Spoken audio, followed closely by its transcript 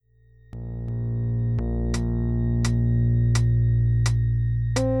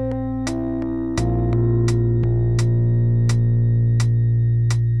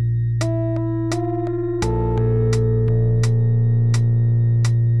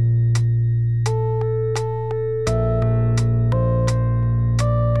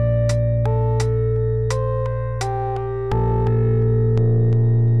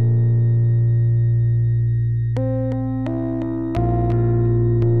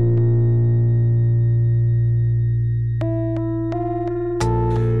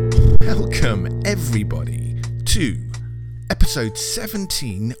Welcome, everybody, to episode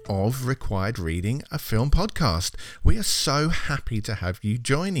 17 of Required Reading, a film podcast. We are so happy to have you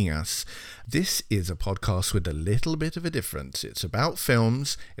joining us. This is a podcast with a little bit of a difference. It's about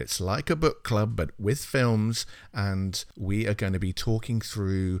films. It's like a book club, but with films. And we are going to be talking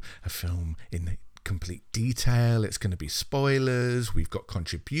through a film in complete detail. It's going to be spoilers. We've got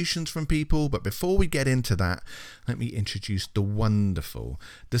contributions from people. But before we get into that, let me introduce the wonderful,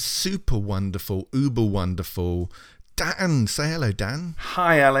 the super wonderful, uber wonderful Dan. Say hello, Dan.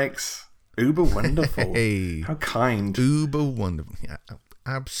 Hi, Alex. Uber wonderful. Hey. How kind. Uber wonderful. Yeah,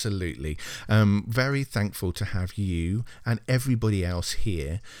 absolutely. Very thankful to have you and everybody else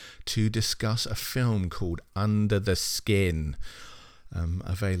here to discuss a film called Under the Skin,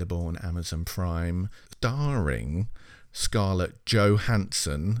 available on Amazon Prime, starring Scarlett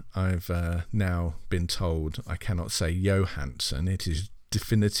Johansson. I've now been told I cannot say Johansson. It is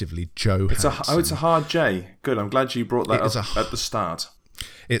definitively Johansson. It's a hard J. Good. I'm glad you brought that up at the start.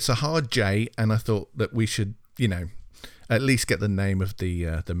 It's a hard J, and I thought that we should, at least get the name of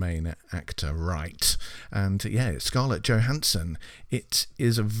the main actor right. And yeah, it's Scarlett Johansson. It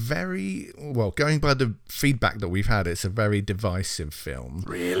is a very, well, going by the feedback that we've had, it's a very divisive film.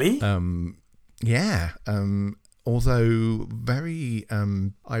 Really? Yeah. Although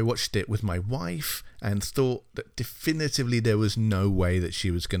I watched it with my wife and thought that definitively there was no way that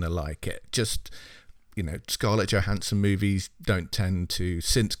she was going to like it. Just, Scarlett Johansson movies don't tend to,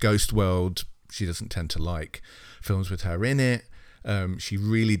 since Ghost World, she doesn't tend to like films with her in it. She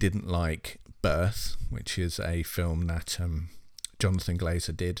really didn't like Birth, which is a film that Jonathan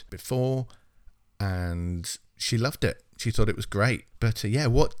Glazer did before, and she loved it. She thought it was great. But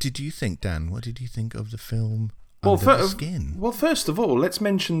what did you think, Dan? What did you think of the film Under the Skin? Well, first of all, let's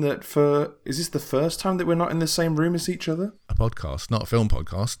mention that is this the first time that we're not in the same room as each other? A podcast, not a film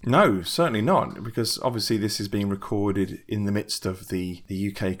podcast. No, certainly not, because obviously this is being recorded in the midst of the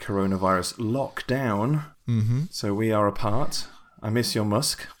UK coronavirus lockdown. Mm-hmm. So we are apart. I miss your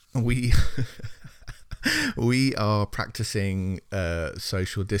Musk. We are practicing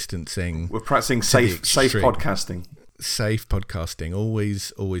social distancing. We're practicing safe podcasting. Safe podcasting.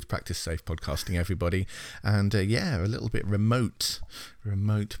 Always practice safe podcasting, everybody. And a little bit remote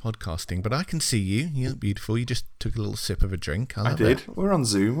podcasting. But I can see you. You look beautiful. You just took a little sip of a drink. I did. It. We're on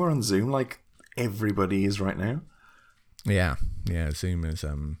Zoom like everybody is right now. Yeah.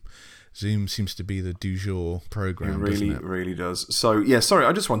 Zoom seems to be the du jour program. It really does. So, sorry,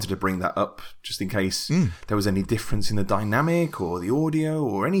 I just wanted to bring that up just in case there was any difference in the dynamic or the audio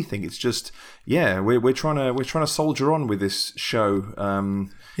or anything. It's just, we're trying to soldier on with this show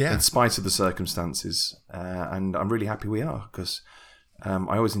in spite of the circumstances. And I'm really happy we are, because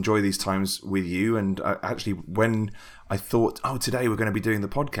I always enjoy these times with you. And actually, when I thought, today we're going to be doing the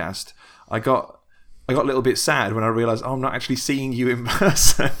podcast, I got a little bit sad when I realised I'm not actually seeing you in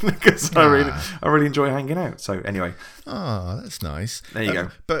person, because I really enjoy hanging out. So anyway, that's nice. There you go.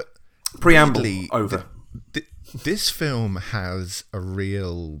 But preamble over. This film has a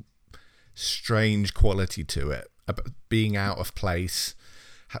real strange quality to it, about being out of place,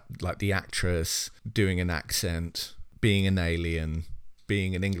 like the actress doing an accent, being an alien,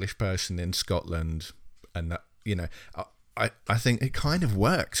 being an English person in Scotland, and that, I think it kind of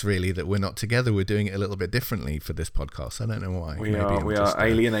works, really, that we're not together. We're doing it a little bit differently for this podcast. I don't know why. We are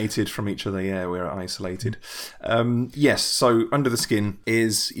alienated from each other. Yeah, we're isolated. Yes. So Under the Skin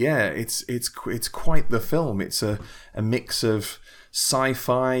is it's quite the film. It's a mix of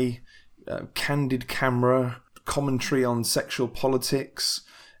sci-fi, candid camera, commentary on sexual politics.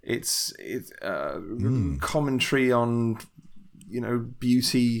 It's commentary on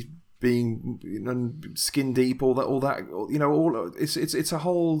beauty, being skin deep, all that it's a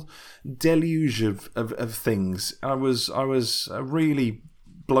whole deluge of things. I was really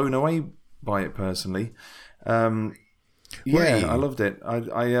blown away by it personally. I loved it.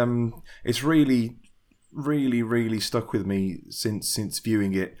 I it's really stuck with me since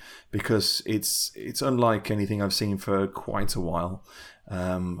viewing it, because it's unlike anything I've seen for quite a while.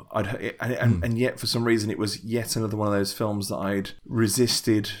 And yet for some reason it was yet another one of those films that I'd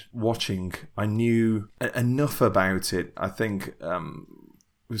resisted watching. I knew enough about it. I think it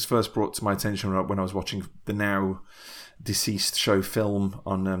was first brought to my attention when I was watching the now deceased show Film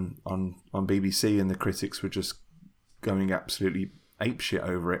on BBC, and the critics were just going absolutely apeshit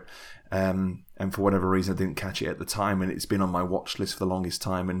over it. And for whatever reason I didn't catch it at the time, and it's been on my watch list for the longest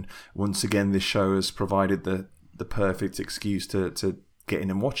time. And once again, this show has provided the perfect excuse to get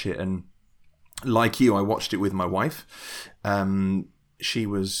in and watch it. And like you, I watched it with my wife. She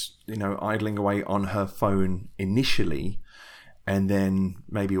was, idling away on her phone initially, And then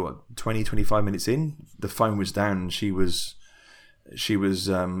maybe 20, 25 minutes in, the phone was down, and she was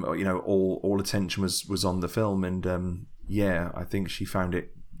all attention was on the film, and I think she found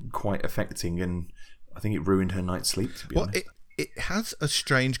it quite affecting, and I think it ruined her night's sleep, to be honest. It has a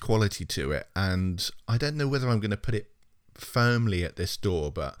strange quality to it, and I don't know whether I'm going to put it firmly at this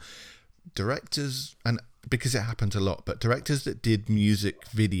door, but directors, and because it happens a lot, but directors that did music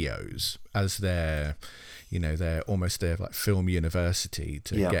videos as their almost their like film university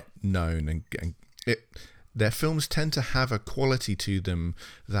to get known, and their films tend to have a quality to them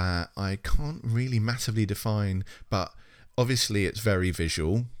that I can't really massively define, but obviously it's very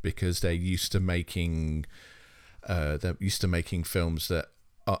visual because they're used to making films that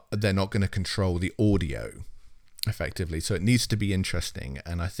they're not going to control the audio effectively, so it needs to be interesting,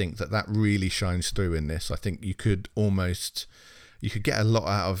 and I think that really shines through in this. I think you could get a lot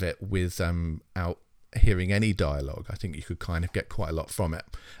out of it without hearing any dialogue. I think you could kind of get quite a lot from it.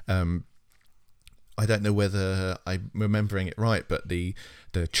 I don't know whether I'm remembering it right, but the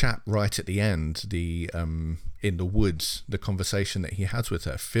chap right at the end, in the woods, the conversation that he has with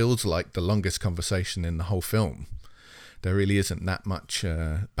her feels like the longest conversation in the whole film. There really isn't that much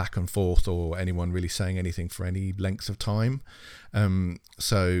back and forth or anyone really saying anything for any length of time.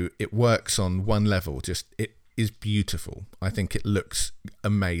 So it works on one level. It is beautiful. I think it looks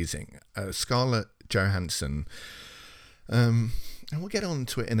amazing. Scarlett Johansson, and we'll get on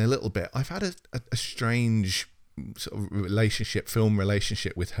to it in a little bit. I've had a strange sort of film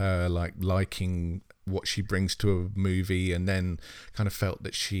relationship with her, like liking what she brings to a movie, and then kind of felt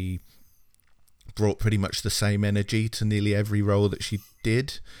that she brought pretty much the same energy to nearly every role that she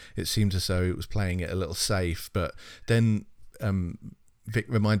did. It seemed as though it was playing it a little safe, but then Vic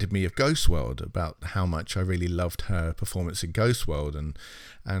reminded me of Ghost World, about how much I really loved her performance in Ghost World, and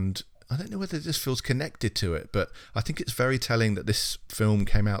I don't know whether this feels connected to it, but I think it's very telling that this film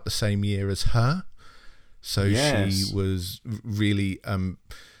came out the same year as her. So yes. She was really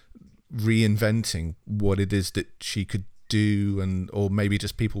reinventing what it is that she could do, or maybe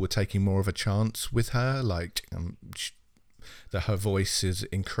just people were taking more of a chance with her. Like that her voice is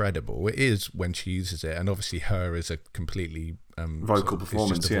incredible. It is when she uses it, and obviously her is a completely vocal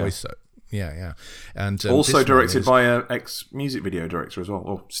performance. It's just a voice. Yeah. And also directed by an ex-music video director as well,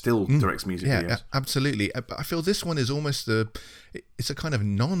 or still directs music videos. Yeah, absolutely. But I feel this one is almost it's a kind of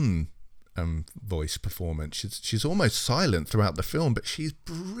voice performance. She's almost silent throughout the film, but she's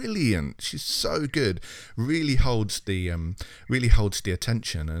brilliant. She's so good. Really holds the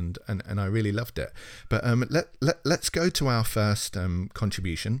attention, and I really loved it. But let's go to our first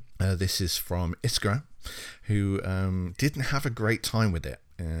contribution. This is from Iskra, who didn't have a great time with it.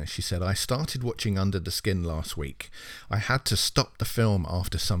 She said, I started watching Under the Skin last week. I had to stop the film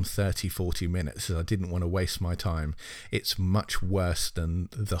after some 30-40 minutes as I didn't want to waste my time. It's much worse than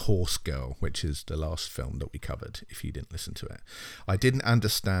The Horse Girl, which is the last film that we covered, if you didn't listen to it. I didn't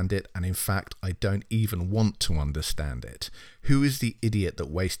understand it, and in fact, I don't even want to understand it. Who is the idiot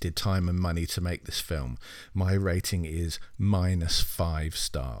that wasted time and money to make this film? My rating is -5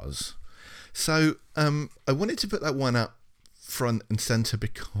 stars. So I wanted to put that one up front and center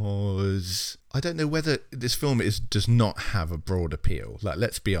because I don't know whether this film does not have a broad appeal. Like,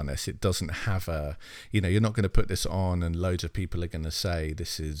 let's be honest, it doesn't have you're not going to put this on and loads of people are going to say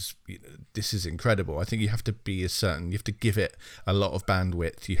this is incredible. I think you have to be you have to give it a lot of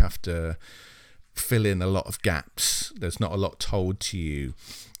bandwidth. You have to fill in a lot of gaps. There's not a lot told to you,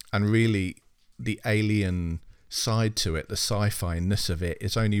 and really the alien side to it, the sci-fi-ness of it,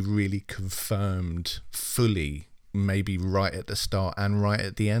 is only really confirmed fully maybe right at the start and right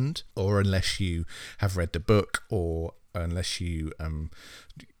at the end, or unless you have read the book, or unless you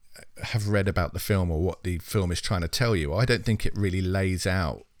have read about the film or what the film is trying to tell you. I don't think it really lays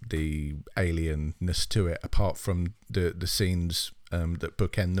out the alienness to it, apart from the scenes that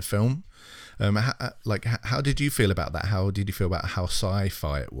bookend the film. How did you feel about that? How did you feel about how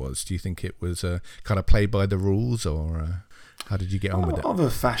sci-fi it was? Do you think it was kind of played by the rules, or how did you get on with it? Of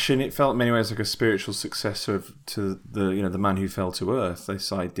a fashion, it felt in many ways like a spiritual successor to the Man Who Fell to Earth.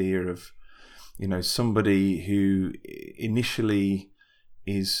 This idea of somebody who initially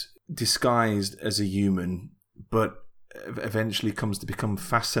is disguised as a human, but eventually comes to become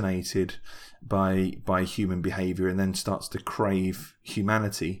fascinated by human behavior, and then starts to crave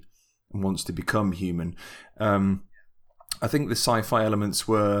humanity and wants to become human. I think the sci-fi elements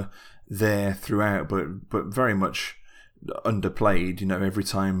were there throughout, but very much underplayed. Every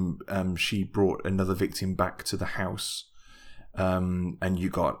time she brought another victim back to the house, and you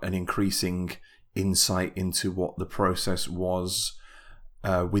got an increasing insight into what the process was,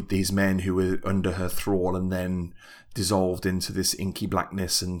 with these men who were under her thrall and then dissolved into this inky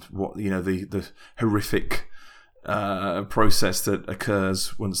blackness, and what the horrific process that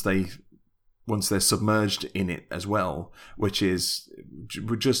occurs once they're submerged in it as well, which is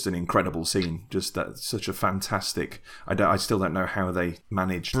just an incredible scene. Just that, such a fantastic. I still don't know how they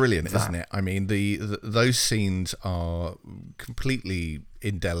managed. Brilliant, that. Isn't it? I mean, those scenes are completely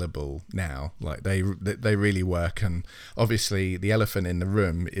indelible now. Like they really work. And obviously, the elephant in the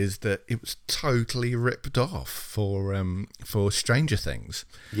room is that it was totally ripped off for Stranger Things.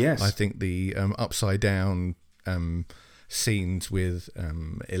 Yes, I think the upside down scenes with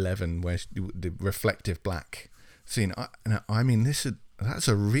 11, where the reflective black scene. I mean, that's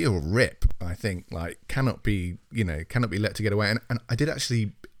a real rip. I think, like, cannot be let to get away. And I did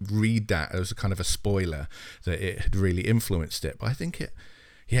actually read that as a kind of a spoiler that it had really influenced it. But I think it,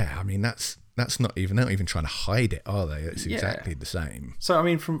 yeah. I mean, that's not even, they're not even trying to hide it, are they? It's exactly the same. So I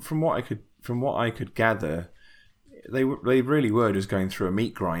mean, from what I could gather, they really were just going through a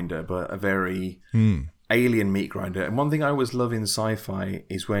meat grinder, but a very alien meat grinder. And one thing I always love in sci-fi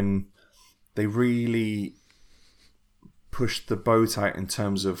is when they really push the boat out in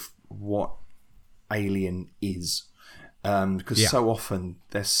terms of what alien is, because so often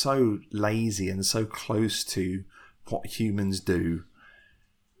they're so lazy and so close to what humans do,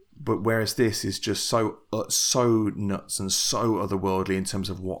 but whereas this is just so nuts and so otherworldly in terms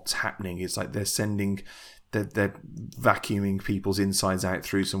of what's happening. It's like they're vacuuming people's insides out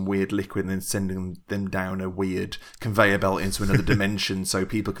through some weird liquid and then sending them down a weird conveyor belt into another dimension so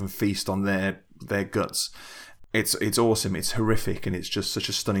people can feast on their guts. It's awesome. It's horrific, and it's just such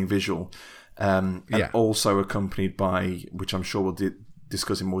a stunning visual. And also accompanied by, which I'm sure we'll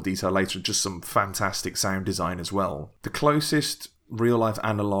discuss in more detail later, just some fantastic sound design as well. The closest real life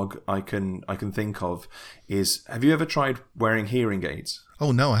analog I can think of is, have you ever tried wearing hearing aids?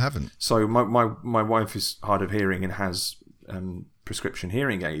 Oh no, I haven't. So my wife is hard of hearing and has prescription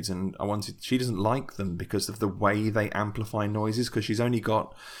hearing aids, and she doesn't like them because of the way they amplify noises, because she's only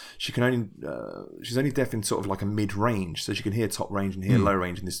deaf in sort of like a mid-range, so she can hear top range and hear low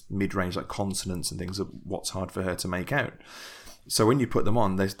range, and this mid-range, like consonants and things, are what's hard for her to make out. So when you put them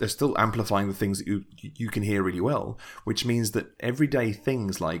on, they're still amplifying the things that you can hear really well, which means that everyday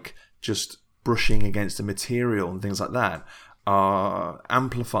things like just brushing against a material and things like that are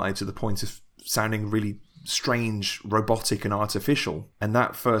amplified to the point of sounding really strange, robotic and artificial. And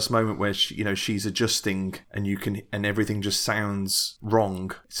that first moment where she's adjusting and everything just sounds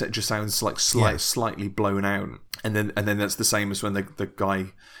wrong, so it just sounds like slightly blown out, and then that's the same as when the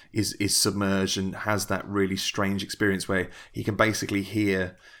guy is submerged and has that really strange experience where he can basically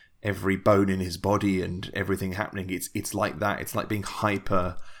hear every bone in his body and everything happening. It's like that. It's like being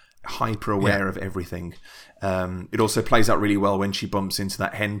hyper aware of everything. It also plays out really well when she bumps into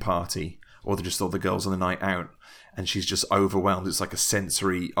that hen party, or just all the girls on the night out, and she's just overwhelmed. It's like a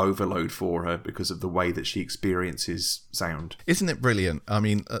sensory overload for her because of the way that she experiences sound. Isn't it brilliant? I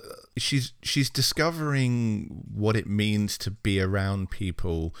mean, she's discovering what it means to be around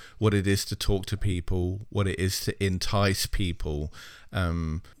people, what it is to talk to people, what it is to entice people,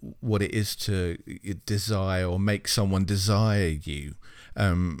 what it is to desire or make someone desire you.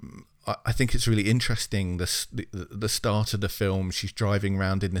 I think it's really interesting, the start of the film. She's driving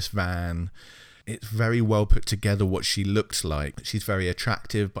around in this van. It's very well put together what she looks like. She's very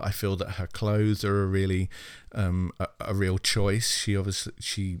attractive, but I feel that her clothes are a really a real choice.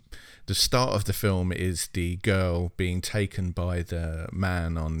 The start of the film is the girl being taken by the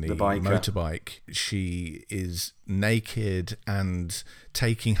man on the motorbike. She is naked and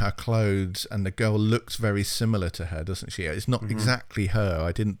taking her clothes, and the girl looks very similar to her, doesn't she? It's not exactly her.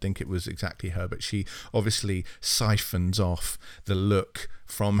 I didn't think it was exactly her, but she obviously siphons off the look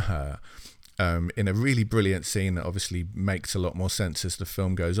from her in a really brilliant scene that obviously makes a lot more sense as the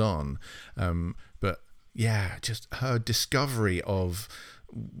film goes on. But yeah, just her discovery of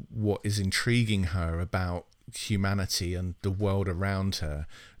what is intriguing her about humanity and the world around her,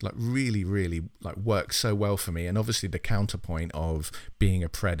 like really like works so well for me. And obviously the counterpoint of being a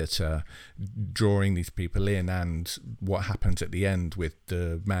predator, drawing these people in, and what happens at the end with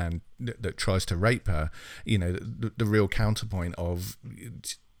the man that tries to rape her, the real counterpoint of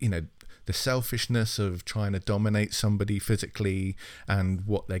the selfishness of trying to dominate somebody physically and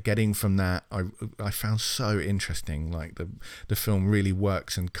what they're getting from that. I found so interesting. Like the film really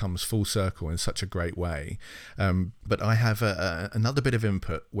works and comes full circle in such a great way. But I have another bit of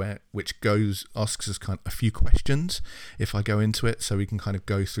input which asks us kind of a few questions if I go into it, so we can kind of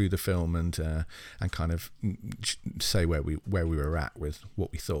go through the film and kind of say where we were at with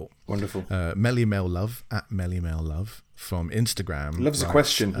what we thought. Wonderful. Melly Mel Love at Melly Mel Love from Instagram. Loves a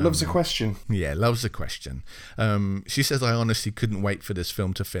question. Loves a question. Yeah, loves a question. She says, I honestly couldn't wait for this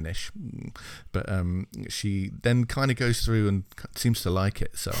film to finish. But she then kind of goes through and seems to like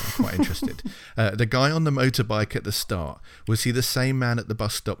it, so I'm quite interested. The guy on the motorbike at the start, was he the same man at the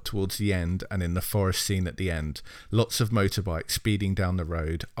bus stop towards the end and in the forest scene at the end? Lots of motorbikes speeding down the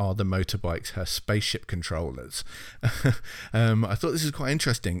road. Are the motorbikes her spaceship controllers? I thought this is quite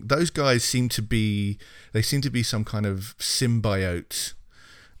interesting. Those guys seem to be some kind of symbiote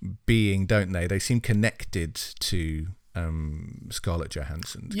being, don't they? They seem connected to Scarlett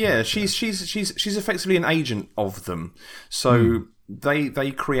Johansson. Yeah, she's effectively an agent of them. So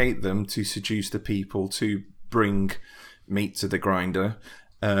they create them to seduce the people, to bring meat to the grinder.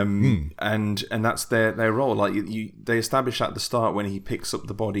 And that's their role. Like they establish at the start when he picks up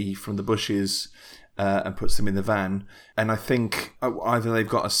the body from the bushes and puts them in the van. And I think either they've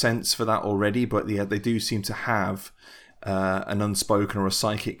got a sense for that already, but they do seem to have an unspoken or a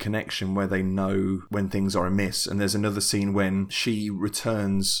psychic connection where they know when things are amiss. And there's another scene when she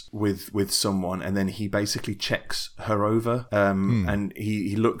returns with someone, and then he basically checks her over, and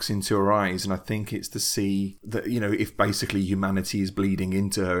he looks into her eyes, and I think it's to see that, you know, if basically humanity is bleeding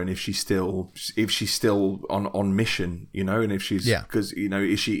into her, and if she's still on mission, you know, and if she's, because, you know,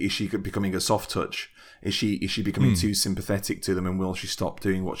 is she becoming a soft touch? Is she becoming too sympathetic to them, and will she stop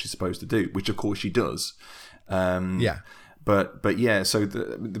doing what she's supposed to do? Which of course she does. But yeah, so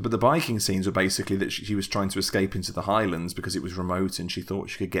the biking scenes were basically that she was trying to escape into the Highlands because it was remote and she thought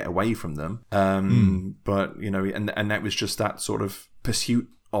she could get away from them. But, you know, and that was just that sort of pursuit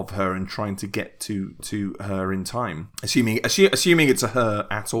of her and trying to get to her in time, assuming it's a her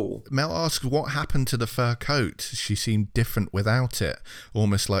at all. Mel asks, what happened to the fur coat? She seemed different without it,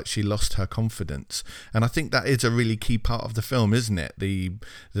 almost like she lost her confidence. And I think that is a really key part of the film, isn't it? The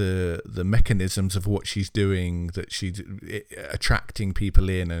mechanisms of what she's doing, that she's attracting people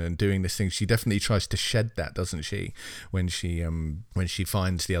in and doing this thing. She definitely tries to shed that, doesn't she? When she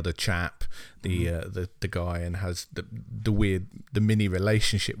finds the other chap, the guy, and has the mini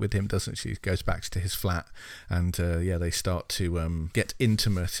relationship with him, doesn't she? Goes back to his flat, and they start to get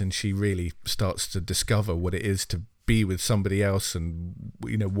intimate, and she really starts to discover what it is to be with somebody else, and,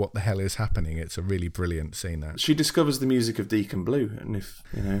 you know, what the hell is happening. It's a really brilliant scene. That she discovers the music of Deacon Blue, and if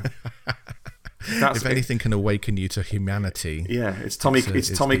you know. If anything can awaken you to humanity, it's Tommy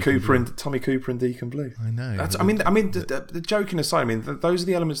Cooper and Deacon Blue. I know. The joking aside, I mean, those are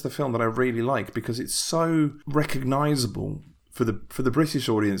the elements of the film that I really like, because it's so recognisable for the British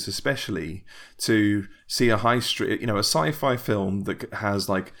audience, especially, to see a high street, you know, a sci-fi film that has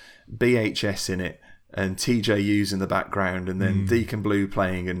like BHS in it and TJU's in the background, and then Deacon Blue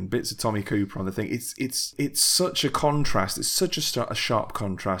playing and bits of Tommy Cooper on the thing. It's such a contrast. It's such a sharp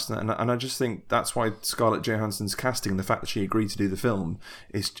contrast, and I just think that's why Scarlett Johansson's casting and the fact that she agreed to do the film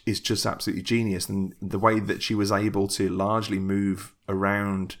is just absolutely genius. And the way that she was able to largely move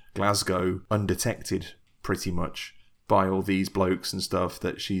around Glasgow undetected, pretty much, by all these blokes and stuff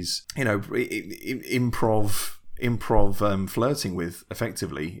that she's, you know, improv flirting with,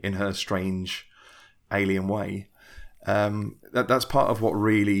 effectively, in her strange alien way. That's part of what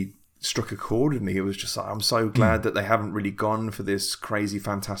really struck a chord with me. It was just like, I'm so glad that they haven't really gone for this crazy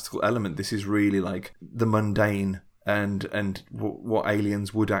fantastical element. This is really like the mundane and what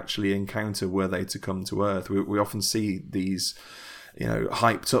aliens would actually encounter were they to come to Earth. We often see these, you know,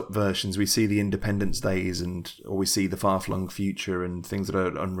 hyped up versions. We see the Independence Days, or we see the far-flung future, and things that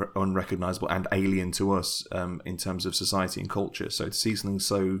are unrecognizable and alien to us in terms of society and culture. So to see something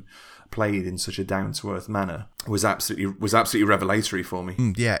so played in such a down-to-earth manner was absolutely revelatory for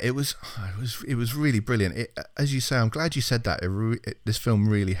me. Yeah, it was really brilliant. As you say, I'm glad you said that. This film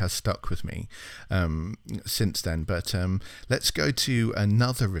really has stuck with me since then. But let's go to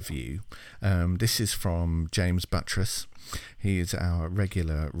another review. This is from James Buttress. He is our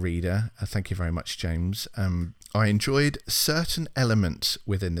regular reader. Thank you very much, James. I enjoyed certain elements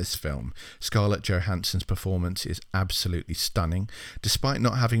within this film. Scarlett Johansson's performance is absolutely stunning. Despite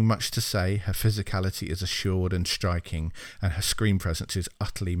not having much to say, her physicality is assured and striking, and her screen presence is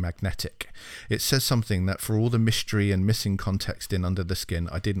utterly magnetic. It says something that, for all the mystery and missing context in Under the Skin,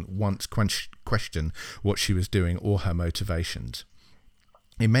 I didn't once question what she was doing or her motivations.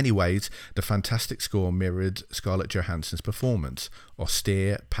 In many ways, the fantastic score mirrored Scarlett Johansson's performance.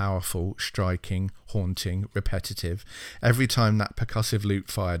 Austere, powerful, striking, haunting, repetitive. Every time that percussive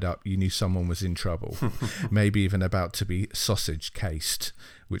loop fired up, you knew someone was in trouble. Maybe even about to be sausage cased,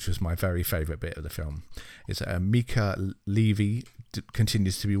 which was my very favourite bit of the film. Mika Levy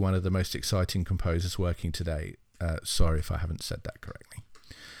continues to be one of the most exciting composers working today. Sorry if I haven't said that correctly.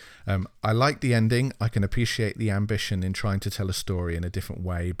 I like the ending. I can appreciate the ambition in trying to tell a story in a different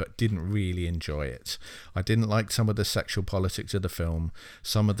way, but didn't really enjoy it. I didn't like some of the sexual politics of the film.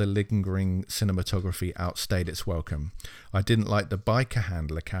 Some of the lingering cinematography outstayed its welcome. I didn't like the biker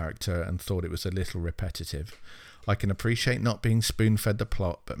handler character and thought it was a little repetitive. I can appreciate not being spoon-fed the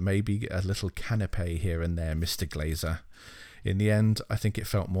plot, but maybe a little canapé here and there, Mr. Glazer. In the end, I think it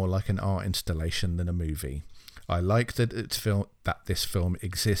felt more like an art installation than a movie. I like that this film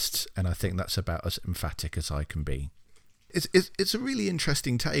exists, and I think that's about as emphatic as I can be. It's a really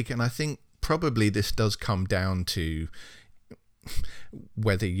interesting take, and I think probably this does come down to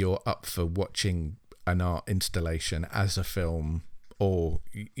whether you're up for watching an art installation as a film, or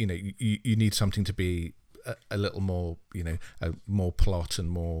you need something to be a little more, more plot and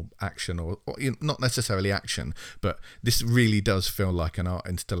more action, or not necessarily action, but this really does feel like an art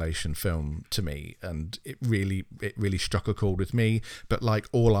installation film to me, and it really struck a chord with me. But like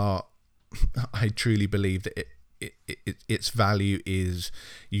all art, I truly believe that its value is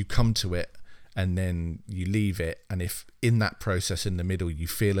you come to it and then you leave it, and if in that process in the middle you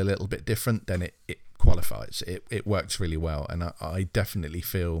feel a little bit different, then it qualifies. It works really well, and I definitely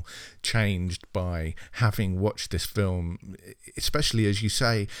feel changed by having watched this film, especially as you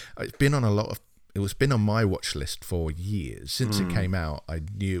say, it's been on my watch list for years since it came out. I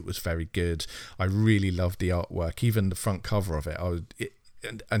knew it was very good. I really loved the artwork, even the front cover of it.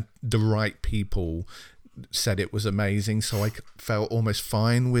 And the right people said it was amazing, so I felt almost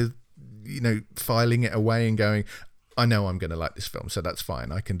fine with filing it away and going, I know I'm going to like this film, so that's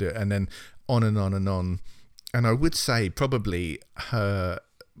fine, I can do it. And then on and on and on. And I would say probably her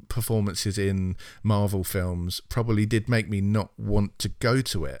performances in Marvel films probably did make me not want to go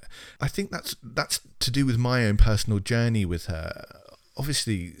to it. I think that's to do with my own personal journey with her.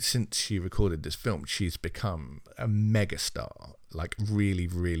 Obviously, since she recorded this film, she's become a megastar, like really,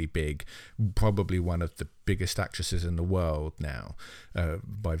 really big, probably one of the biggest actresses in the world now,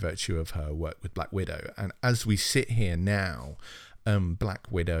 by virtue of her work with Black Widow. And as we sit here now, Black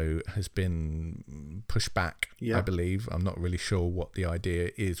Widow has been pushed back, I believe. I'm not really sure what the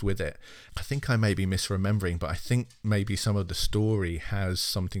idea is with it. I think I may be misremembering, but I think maybe some of the story has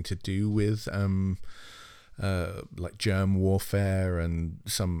something to do with like germ warfare and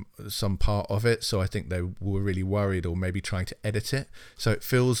some part of it. So I think they were really worried, or maybe trying to edit it. So it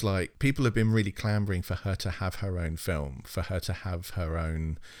feels like people have been really clamoring for her to have her own film, for her to have her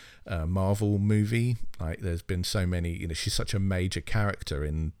own Marvel movie. Like there's been so many, she's such a major character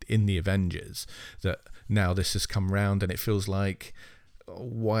in the Avengers, that now this has come round, and it feels like,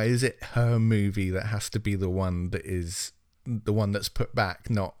 why is it her movie that has to be the one that is the one that's put back?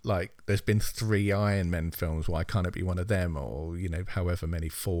 Not like there's been 3 Iron Man films, why can't it be one of them? Or however many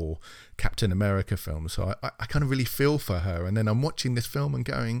 4 Captain America films. So I kind of really feel for her, and then I'm watching this film and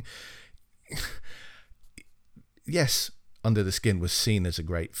going, yes, Under the Skin was seen as a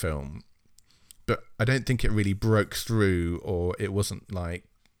great film, but I don't think it really broke through, or it wasn't like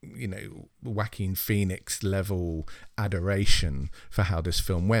Joaquin Phoenix level adoration for how this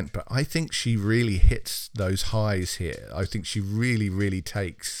film went. But I think she really hits those highs here. I think she really, really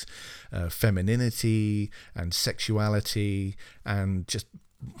takes femininity and sexuality and just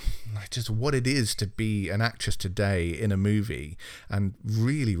what it is to be an actress today in a movie, and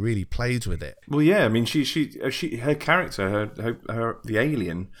really, really plays with it. Well, yeah, I mean, she her character, her the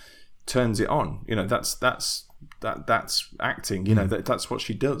alien, turns it on. That's acting. That's what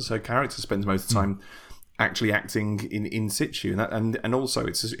she does. Her character spends most of the time actually acting in situ, and also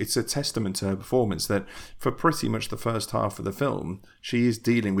it's a testament to her performance that for pretty much the first half of the film she is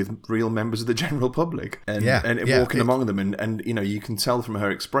dealing with real members of the general public and walking among them, and you can tell from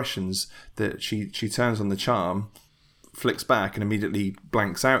her expressions that she turns on the charm, flicks back, and immediately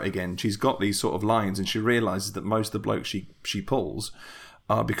blanks out again. She's got these sort of lines, and she realizes that most of the blokes she pulls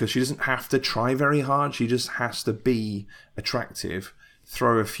are because she doesn't have to try very hard. She just has to be attractive,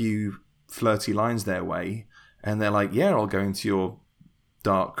 throw a few flirty lines their way, and they're like, yeah, I'll go into your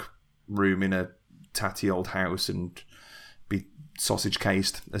dark room in a tatty old house and be sausage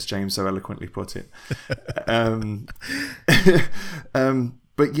cased, as James so eloquently put it.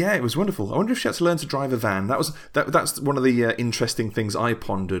 But yeah, it was wonderful. I wonder if she had to learn to drive a van. That's one of the interesting things I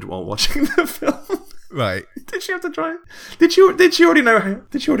pondered while watching the film. Right. Did she have to drive? Did she already know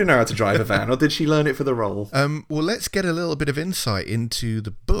how to drive a van, or did she learn it for the role? Well, let's get a little bit of insight into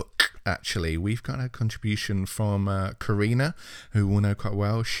the book. Actually, we've got a contribution from Karina, who we'll know quite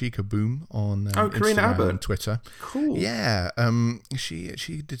well, Sheikah Boom on Karina Instagram Abbott. and Twitter. Cool. Yeah.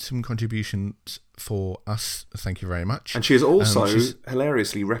 She did some contributions for us. Thank you very much. And she has also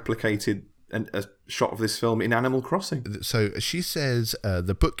hilariously replicated a shot of this film in Animal Crossing. So she says,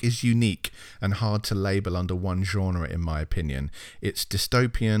 the book is unique and hard to label under one genre, in my opinion. It's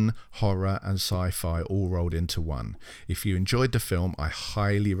dystopian, horror, and sci-fi all rolled into one. If you enjoyed the film, I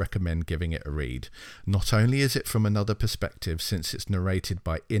highly recommend giving it a read. Not only is it from another perspective, since it's narrated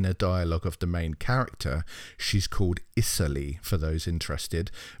by inner dialogue of the main character, she's called Isserley for those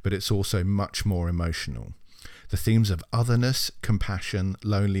interested, but it's also much more emotional. The themes of otherness, compassion,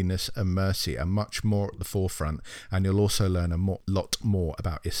 loneliness and mercy are much more at the forefront, and you'll also learn a lot more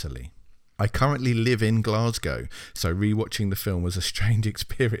about Isserley. I currently live in Glasgow, so rewatching the film was a strange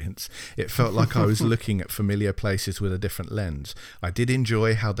experience. It felt like I was looking at familiar places with a different lens. I did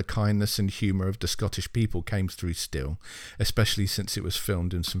enjoy how the kindness and humour of the Scottish people came through still, especially since it was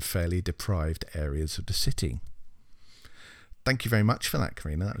filmed in some fairly deprived areas of the city. Thank you very much for that,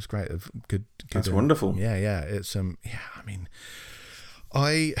 Karina. That was great. Good. That's wonderful. Yeah. It's I mean,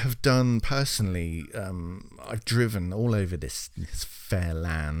 I have done personally. I've driven all over this fair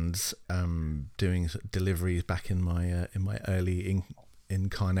lands, doing deliveries back in my early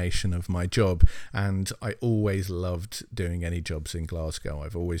incarnation of my job, and I always loved doing any jobs in Glasgow.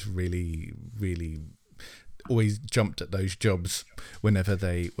 I've always really always jumped at those jobs whenever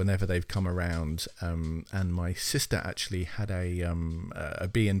they've come around, and my sister actually had a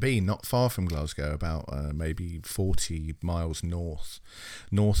B&B not far from Glasgow, about maybe 40 miles north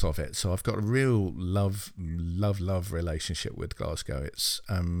of it. So I've got a real love relationship with Glasgow. It's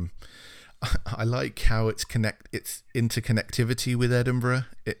I like how it's interconnectivity with Edinburgh.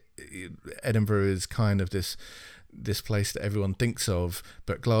 Edinburgh is kind of this place that everyone thinks of,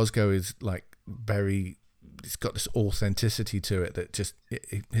 but Glasgow is like very. It's got this authenticity to it that just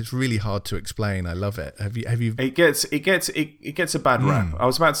it's really hard to explain. I love it. Have you? It gets a bad rap. I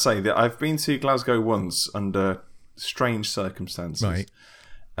was about to say that I've been to Glasgow once under strange circumstances. Right.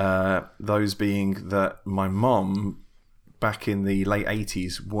 Those being that my mom, back in the late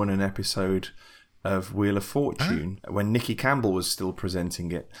 80s, won an episode of Wheel of Fortune when Nicky Campbell was still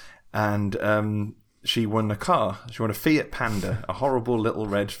presenting it, and she won a car. She won a Fiat Panda, a horrible little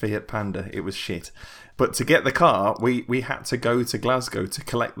red Fiat Panda. It was shit. But to get the car, we had to go to Glasgow to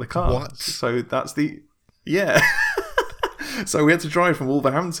collect the car. What? So that's so we had to drive from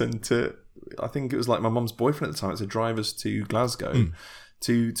Wolverhampton to, I think it was like my mum's boyfriend at the time, to drive us to Glasgow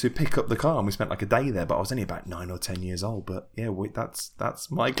to pick up the car. And we spent like a day there, but I was only about 9 or 10 years old. But yeah,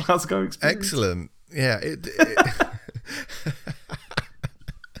 that's my Glasgow experience. Excellent. Yeah.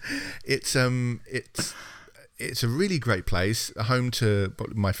 It's a really great place, home to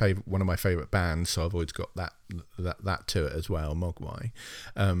one of my favourite bands, so I've always got that to it as well, Mogwai,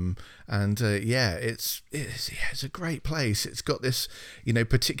 it's a great place. It's got this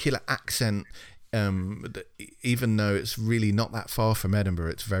particular accent, that even though it's really not that far from Edinburgh,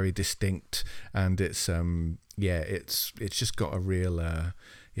 it's very distinct, and it's just got a real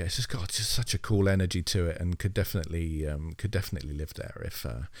it's just got such a cool energy to it, and could definitely live there if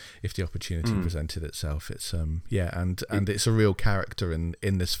the opportunity presented itself. It's and it's a real character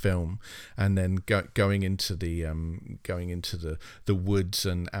in this film, and then going into the woods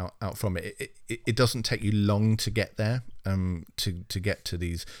and out from it. It doesn't take you long to get there, to get to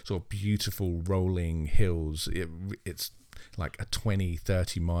these sort of beautiful rolling hills. It's like a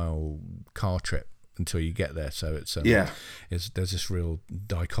 20-30 mile car trip until you get there, so it's there's this real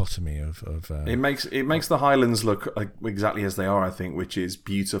dichotomy of it makes the Highlands look exactly as they are, I think, which is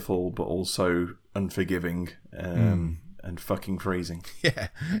beautiful but also unforgiving and fucking freezing. Yeah,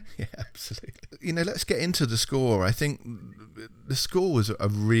 absolutely. Let's get into the score. I think the score was a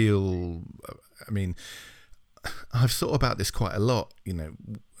real, I mean, I've thought about this quite a lot,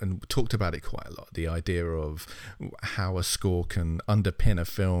 and talked about it quite a lot. The idea of how a score can underpin a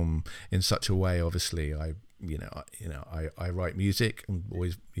film in such a way. Obviously, I write music and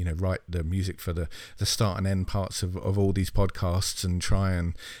always, write the music for the start and end parts of all these podcasts, and try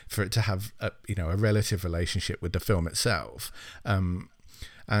and for it to have a relative relationship with the film itself.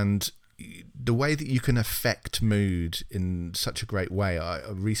 And the way that you can affect mood in such a great way. I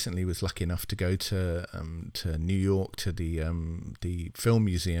recently was lucky enough to go to New York, to the film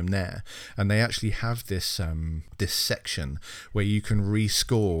museum there, and they actually have this section where you can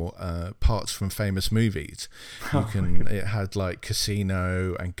rescore parts from famous movies. It had like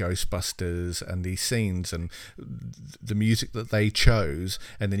Casino and Ghostbusters and these scenes and the music that they chose,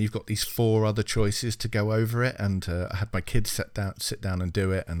 and then you've got these 4 other choices to go over it. And I had my kids sit down and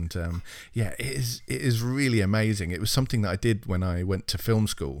do it, and it is really amazing. It was something that I did when I went to film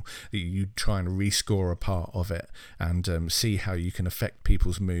school. You try and rescore a part of it and see how you can affect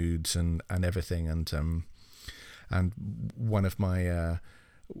people's moods and everything. And one of my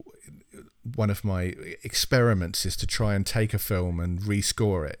one of my experiments is to try and take a film and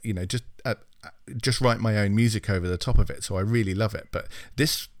rescore it, just write my own music over the top of it. So I really love it. But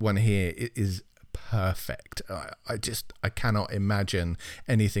this one here is perfect. I cannot imagine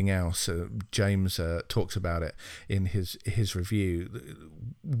anything else. James talks about it in his review.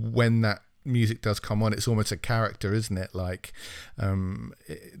 When that music does come on, it's almost a character, isn't it? Like, something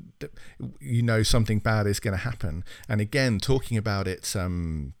bad is going to happen. And again, talking about its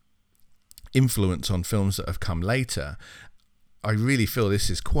influence on films that have come later, I really feel this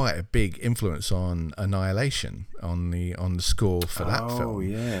is quite a big influence on Annihilation, on the score for that film. Oh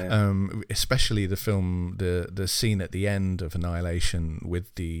yeah. Especially the film, the scene at the end of Annihilation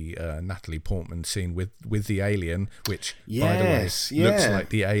with the Natalie Portman scene with the alien, which by the way looks like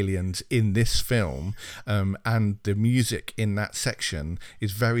the aliens in this film, and the music in that section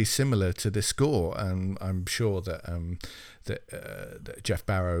is very similar to the score, and I'm sure that that Jeff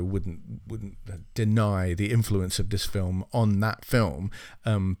Barrow wouldn't deny the influence of this film on that film,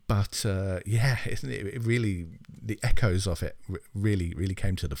 but it really, the echoes of it really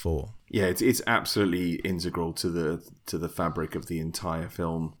came to the fore. Yeah, it's absolutely integral to the fabric of the entire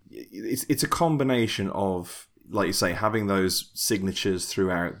film. It's a combination of, like you say, having those signatures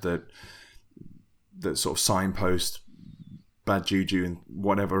throughout that sort of signpost bad juju and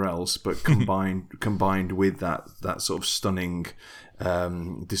whatever else, but combined with that sort of stunning,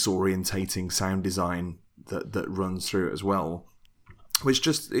 disorientating sound design that runs through it as well, which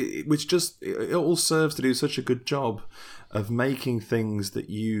it all serves to do such a good job of making things that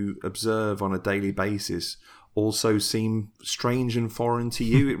you observe on a daily basis also seem strange and foreign to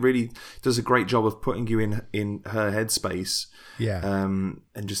you. It really does a great job of putting you in her headspace, and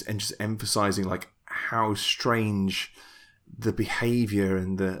just emphasizing like how strange the behavior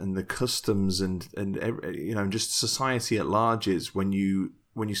and the customs and just society at large is when you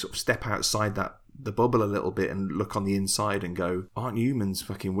sort of step outside the bubble a little bit and look on the inside and go, aren't humans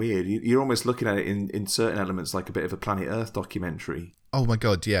fucking weird? You're almost looking at it in certain elements like a bit of a Planet Earth documentary. Oh my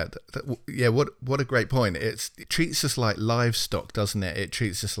God, yeah. What a great point. It treats us like livestock, doesn't it? It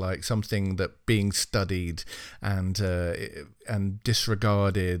treats us like something that being studied and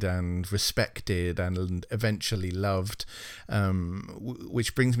disregarded and respected and eventually loved,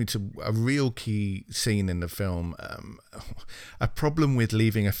 which brings me to a real key scene in the film. A problem with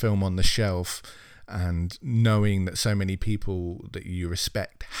leaving a film on the shelf and knowing that so many people that you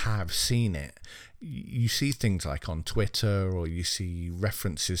respect have seen it. You see things like on Twitter, or you see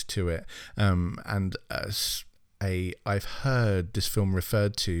references to it, and as I've heard this film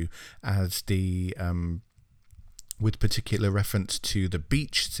referred to as the with particular reference to the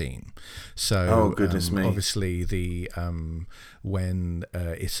beach scene. So, oh goodness me! Obviously, the when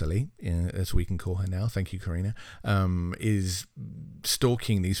Italy, as we can call her now, thank you, Karina, is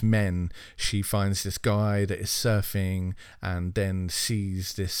stalking these men. She finds this guy that is surfing, and then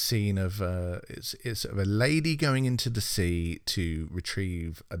sees this scene of it's of a lady going into the sea to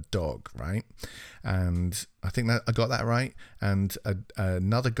retrieve a dog, right? And I think that I got that right. And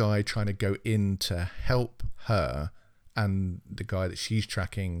another guy trying to go in to help her, and the guy that she's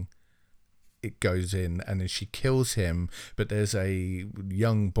tracking, it goes in and then she kills him. But there's a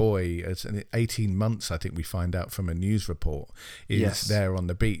young boy, it's 18 months, I think we find out from a news report, is there on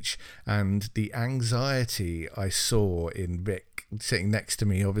the beach. And the anxiety I saw in Vic sitting next to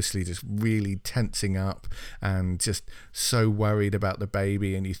me, obviously just really tensing up and just so worried about the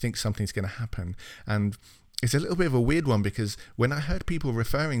baby, and you think something's going to happen. And it's a little bit of a weird one, because when I heard people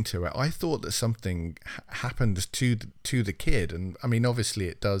referring to it, I thought that something happened to the kid. And I mean, obviously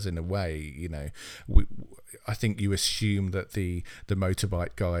it does in a way, I think you assume that the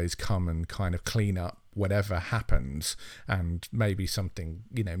motorbike guys come and kind of clean up whatever happens, and maybe something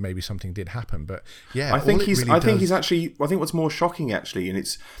did happen. But yeah, I think what's more shocking actually,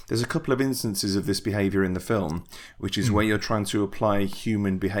 and there's a couple of instances of this behavior in the film, which is where you're trying to apply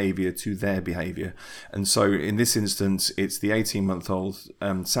human behavior to their behavior. And so in this instance, it's the 18-month-old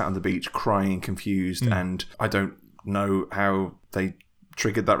sat on the beach crying, confused, and I don't know how they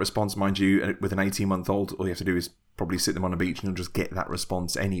triggered that response. Mind you, with an 18-month-old, all you have to do is probably sit them on a beach and you'll just get that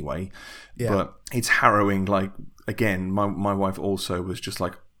response anyway. Yeah. But it's harrowing. Like, again, my wife also was just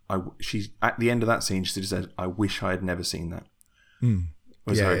like, she's at the end of that scene, she just said, I wish I had never seen that.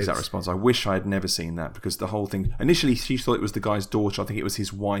 Was her exact response. I wish I had never seen that, because the whole thing, initially she thought it was the guy's daughter. I think it was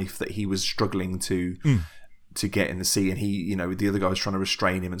his wife that he was struggling to get in the sea, and he, the other guy was trying to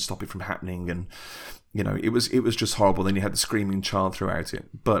restrain him and stop it from happening, and it was just horrible. Then you had the screaming child throughout it.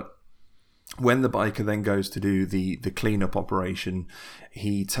 But when the biker then goes to do the cleanup operation,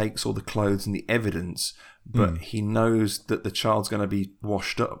 he takes all the clothes and the evidence, but he knows that the child's going to be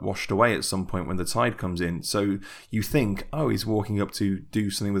washed away at some point when the tide comes in. So you think, oh, he's walking up to do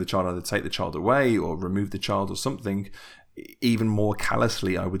something with the child, either take the child away or remove the child or something. Even more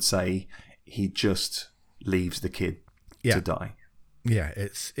callously, I would say, he just leaves the kid to die. Yeah,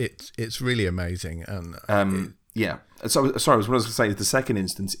 it's really amazing. And yeah. So, sorry, what I was going to say is the second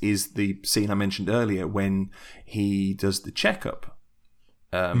instance is the scene I mentioned earlier when he does the checkup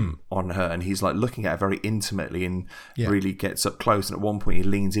on her, and he's like looking at her very intimately and really gets up close. And at one point, he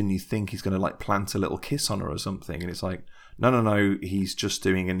leans in. And you think he's going to like plant a little kiss on her or something, and it's like, no. He's just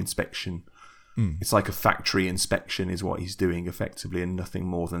doing an inspection. It's like a factory inspection is what he's doing effectively, and nothing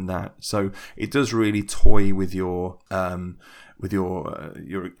more than that. So it does really toy with your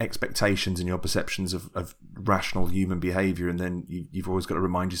expectations and your perceptions of rational human behaviour, and then you've always got to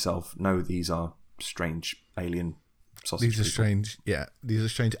remind yourself, no, these are strange alien sausage people. These are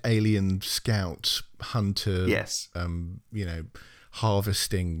strange alien scout hunter,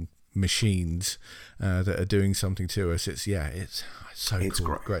 harvesting machines that are doing something to us. It's so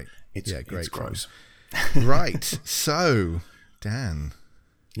cool. Great. Great. It's gross. Right. So, Dan.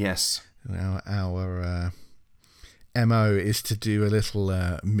 Yes. Our MO is to do a little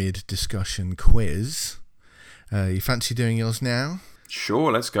mid-discussion quiz. You fancy doing yours now?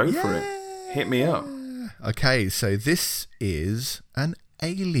 Sure, let's go for it. Hit me up. Okay, so this is an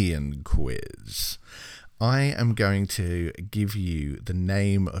alien quiz. I am going to give you the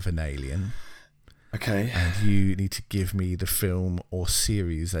name of an alien. Okay. And you need to give me the film or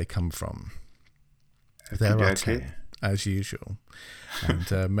series they come from. There are 10, as usual.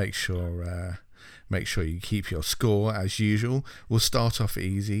 And make sure you keep your score as usual. We'll start off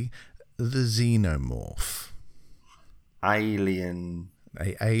easy. The Xenomorph. Alien.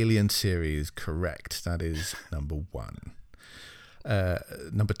 Alien series, correct. That is number 1.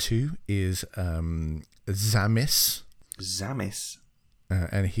 Number 2 is Zamis. Zamis.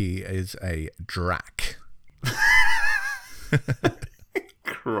 And he is a Drac.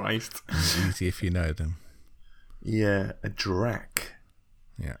 Christ. It's easy if you know them. Yeah, a Drac.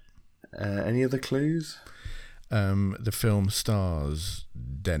 Yeah. Any other clues? The film stars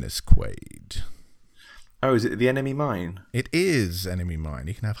Dennis Quaid. Oh, is it The Enemy Mine? It is Enemy Mine.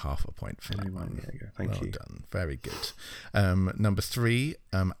 You can have half a point for Enemy that one. Mine, there you go. Thank you. Well done. Very good. Number 3,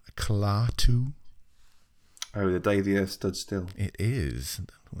 Klaatu. Oh, The Day the Earth Stood Still. It is.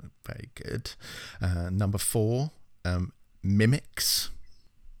 Very good. Number 4, Mimics.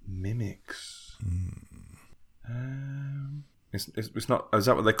 Mimics. It's not. Is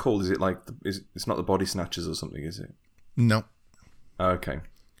that what they're called? Is it like? It's not the Body Snatchers or something, is it? No. Oh, okay.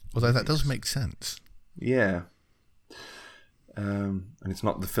 Although that does make sense. Yeah. And it's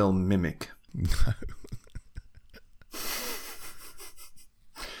not the film Mimic. No.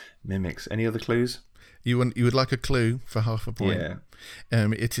 Mimics. Any other clues? You would like a clue for half a point? Yeah.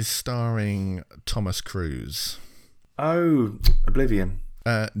 It is starring Thomas Cruise. Oh, Oblivion.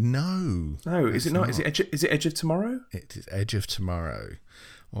 No. No, is it not? Is it Edge of Tomorrow? It is Edge of Tomorrow,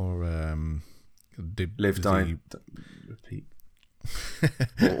 or Live, Die, Repeat.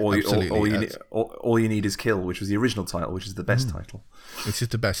 All you need is Kill, which was the original title, which is the best title. Which is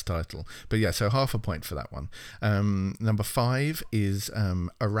the best title. But yeah, so half a point for that one. Number 5 is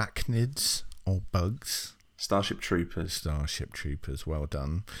Arachnids or Bugs. Starship Troopers. Well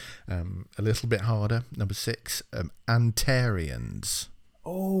done. A little bit harder. Number 6, Antarians.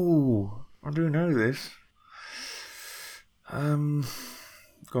 Oh, I do know this. Go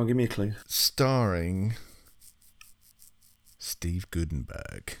on, give me a clue. Starring Steve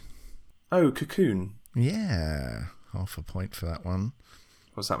Guttenberg. Oh, Cocoon. Yeah, half a point for that one.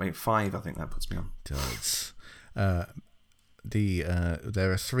 What's that mean? 5, I think that puts me on. It does.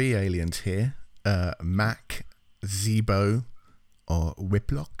 There are 3 aliens here. Mac, Zebo, or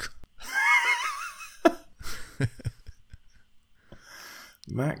Whiplock.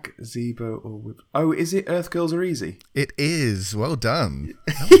 Mac, Zebo, or Whip. Oh, is it Earth Girls Are Easy? It is. Well done.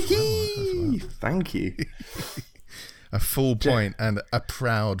 Well. Thank you. A full point and a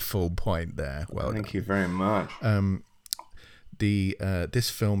proud full point there. Well Thank done. you very much. This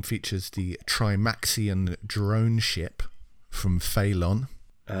film features the Trimaxian drone ship from Phalon.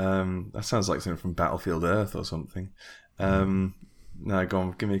 That sounds like something from Battlefield Earth or something. No, go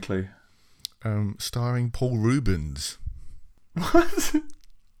on, give me a clue. Starring Paul Rubens. What?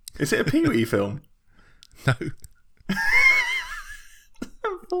 Is it a Pee-wee film? No.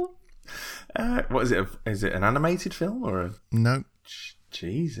 What is it? Is it an animated film or a... No.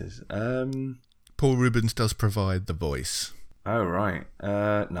 Jesus. Paul Rubens does provide the voice. Oh, right.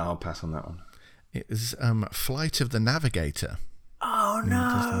 No, I'll pass on that one. It was Flight of the Navigator. Oh,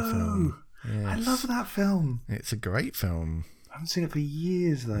 no! Yes. I love that film. It's a great film. I haven't seen it for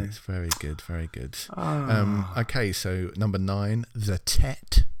years, though. It's very good, very good. Oh. Okay, so number 9, The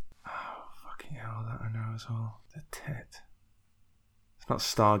Tet. Oh, fucking hell, that I know as well. The Tet. It's not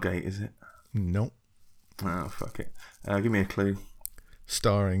Stargate, is it? Nope. Oh, fuck it. Give me a clue.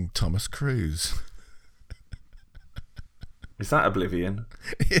 Starring Thomas Cruise. Is that Oblivion?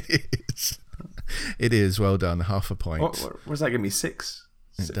 It is. It is. Well done. Half a point. What does that give me? 6?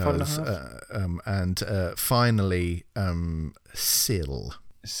 It 5.5? does. And finally, Syl.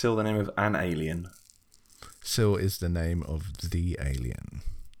 Is Syl the name of an alien? Syl is the name of the alien.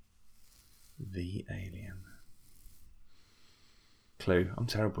 The alien. Clue. I'm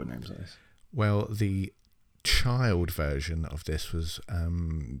terrible at names like this. Well, the child version of this was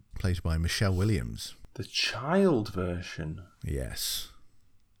played by Michelle Williams. The child version? Yes.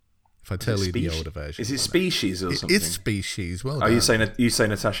 If I tell you the older version. Is it Species or something? It's Species. Well done. Oh, you say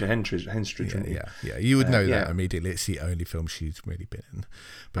Natasha Henstridge? Yeah. You would know that immediately. It's the only film she's really been in.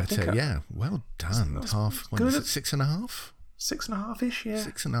 But well done. Half. What is it? 6.5? 6.5-ish. Yeah.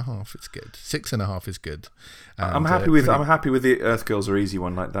 6.5. It's good. 6.5 is good. And, I'm happy with. I'm happy with the Earth Girls Are Easy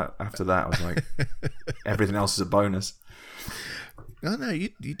one like that. After that, I was like, everything else is a bonus. Oh no, you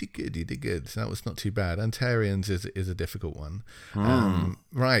did good. You did good. That was not too bad. Antarians is a difficult one.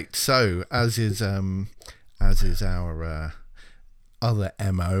 Right. So as is our other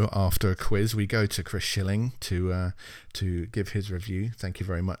MO after a quiz, we go to Chris Schilling to give his review. Thank you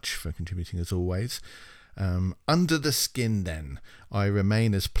very much for contributing as always. Under the Skin, then, I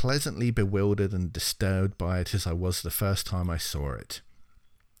remain as pleasantly bewildered and disturbed by it as I was the first time I saw it.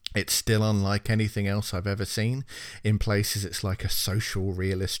 It's still unlike anything else I've ever seen. In places it's like a social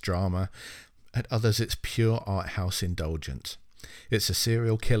realist drama. At others it's pure art house indulgence. It's a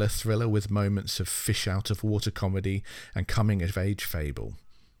serial killer thriller with moments of fish out of water comedy and coming of age fable.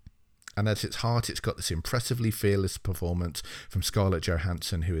 And at its heart it's got this impressively fearless performance from Scarlett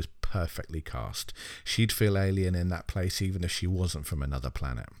Johansson, who is perfectly cast. She'd feel alien in that place even if she wasn't from another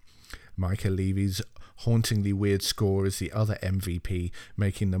planet. Micah Levy's hauntingly weird score is the other MVP,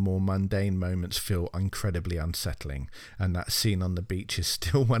 making the more mundane moments feel incredibly unsettling, and that scene on the beach is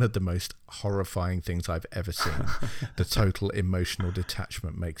still one of the most horrifying things I've ever seen. The total emotional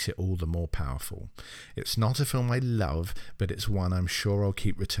detachment makes it all the more powerful. It's not a film I love, but it's one I'm sure I'll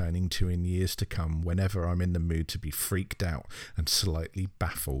keep returning to in years to come whenever I'm in the mood to be freaked out and slightly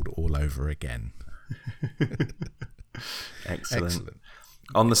baffled all over again. Excellent.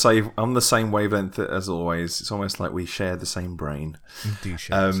 On the same wavelength as always. It's almost like we share the same brain. We do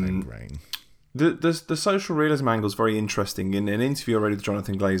share the same brain. The social realism angle is very interesting. In an interview I read with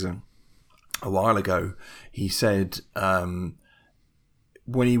Jonathan Glazer a while ago, he said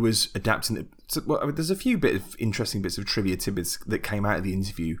when he was adapting there's a few interesting bits of trivia tidbits that came out of the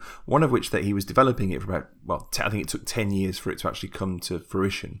interview. One of which that he was developing it for about I think it took 10 years for it to actually come to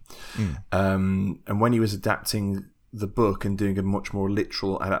fruition. And when he was adapting the book and doing a much more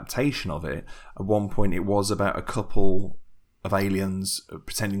literal adaptation of it, at one point it was about a couple of aliens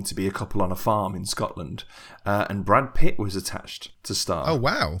pretending to be a couple on a farm in Scotland, and Brad Pitt was attached to star. Oh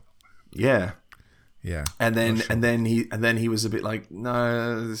wow! Yeah. And then he was a bit like,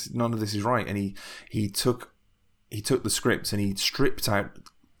 no, none of this is right, and he took the script and he stripped out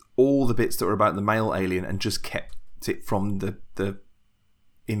all the bits that were about the male alien and just kept it from the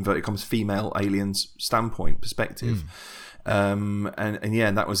inverted commas female aliens perspective. And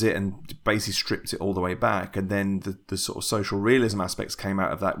that was it, and basically stripped it all the way back. And then the sort of social realism aspects came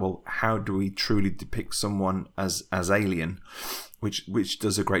out of that. Well, how do we truly depict someone as alien, which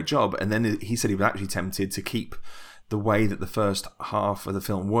does a great job. And then he said he was actually tempted to keep the way that the first half of the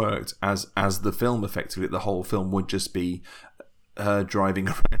film worked as the film. Effectively, the whole film would just be her driving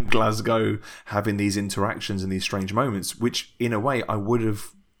around Glasgow, having these interactions and these strange moments, which in a way I would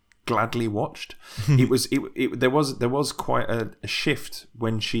have gladly watched. There was quite a shift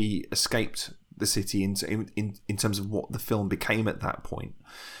when she escaped the city in terms of what the film became at that point.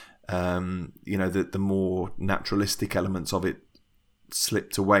 The more naturalistic elements of it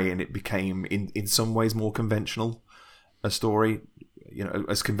slipped away, and it became in some ways more conventional a story,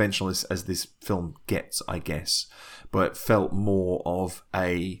 as conventional as this film gets, I guess, but felt more of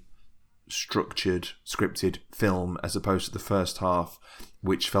a structured, scripted film as opposed to the first half,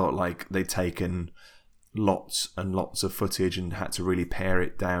 which felt like they'd taken lots and lots of footage and had to really pare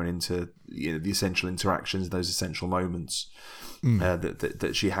it down into the essential interactions, those essential moments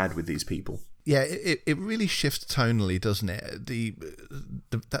that she had with these people. Yeah, it really shifts tonally, doesn't it?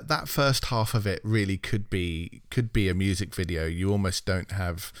 That first half of it really could be a music video. You almost don't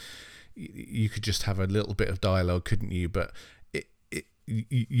have. You could just have a little bit of dialogue, couldn't you? But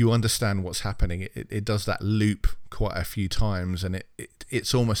you understand what's happening. It does that loop quite a few times, and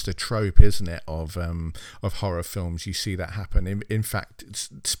it's almost a trope, isn't it, of horror films? You see that happen. In fact,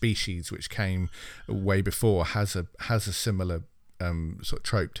 Species, which came way before, has a similar sort of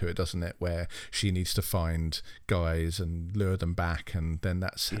trope to it, doesn't it, where she needs to find guys and lure them back, and then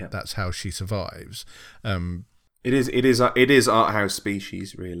that's how she survives. It is art house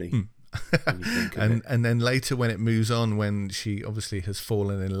Species, really. And then later, when it moves on, when she obviously has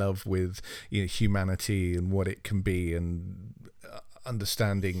fallen in love with humanity and what it can be, and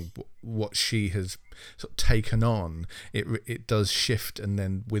understanding what she has sort of taken on, it does shift. And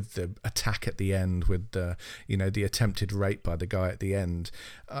then with the attack at the end, with the the attempted rape by the guy at the end,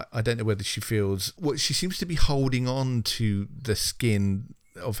 I don't know whether she feels she seems to be holding on to the skin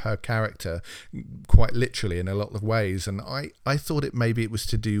of her character quite literally in a lot of ways, and I thought maybe it was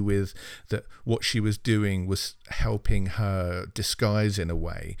to do with that what she was doing was helping her disguise in a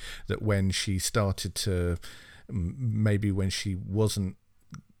way, that when she started to, maybe when she wasn't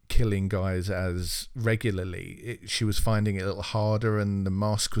killing guys as regularly, she was finding it a little harder, and the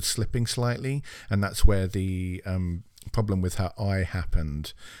mask was slipping slightly, and that's where the problem with her eye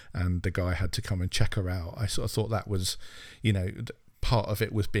happened, and the guy had to come and check her out. I sort of thought that was, part of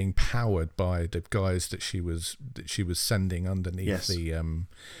it was being powered by the guys that she was sending underneath the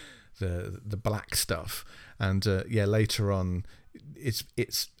black stuff. And later on,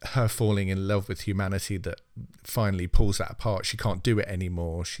 it's her falling in love with humanity that finally pulls that apart. She can't do it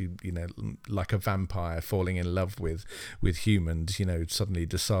anymore. She, like a vampire falling in love with humans, suddenly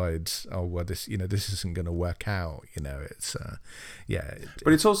decides, oh well, this isn't going to work out. It's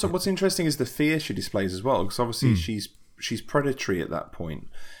But it's also, what's interesting is the fear she displays as well, because obviously she's predatory at that point,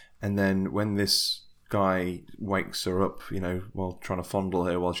 and then when this guy wakes her up, while trying to fondle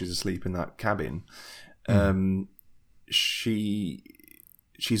her while she's asleep in that cabin,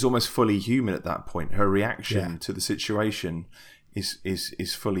 she's almost fully human at that point. Her reaction to the situation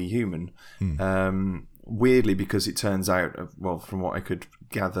is fully human. Weirdly, because it turns out, well, from what I could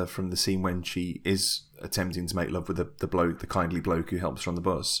gather from the scene when she is attempting to make love with the kindly bloke who helps her on the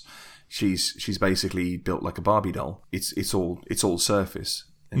bus, she's basically built like a Barbie doll. It's all surface,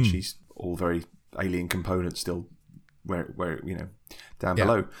 and she's all very alien components still where down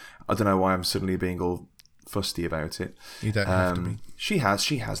below. I don't know why I'm suddenly being all fusty about it. You don't have to be. She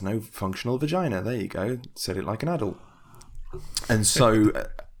has no functional vagina. There you go. Said it like an adult. And so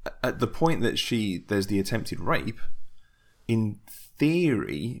at the point that there's the attempted rape, in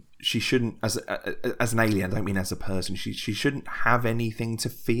theory, she shouldn't, as an alien, I don't mean as a person, she shouldn't have anything to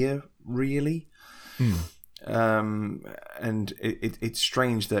fear, really. And it's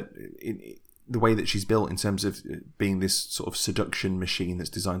strange that the way that she's built, in terms of being this sort of seduction machine that's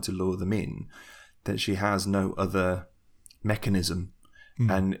designed to lure them in, that she has no other mechanism.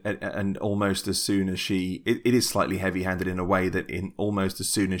 And almost as soon as it is slightly heavy-handed in a way that almost as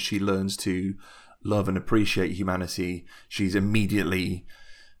soon as she learns to love and appreciate humanity, she's immediately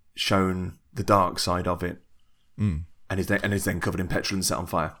shown the dark side of it, and is then covered in petrol and set on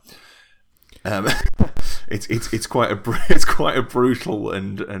fire. It's quite a brutal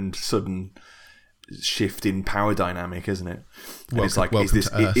and sudden shift in power dynamic, isn't it?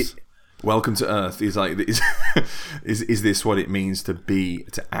 Welcome to Earth. Is like, is this what it means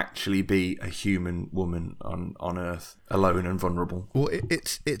to actually be a human woman on Earth, alone and vulnerable? Well,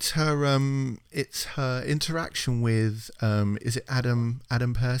 it's her interaction with is it Adam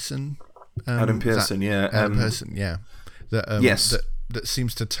Pearson? Adam Pearson, Adam Pearson, yeah. Yes. That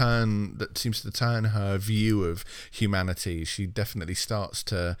seems to turn her view of humanity. She definitely starts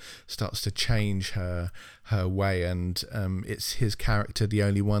to change her way, and it's his character the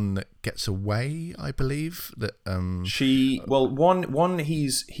only one that gets away, I believe. That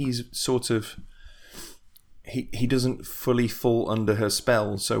he's sort of he doesn't fully fall under her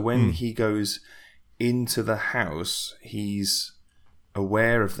spell. So when he goes into the house, he's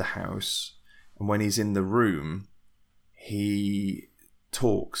aware of the house, and when he's in the room, he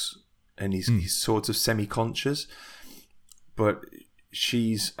talks, and he's sort of semi-conscious, but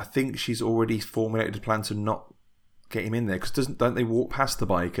I think she's already formulated a plan to not get him in there, because don't they walk past the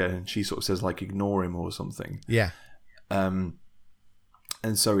biker and she sort of says, like, ignore him or something? And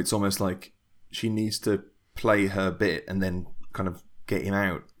so it's almost like she needs to play her bit and then kind of get him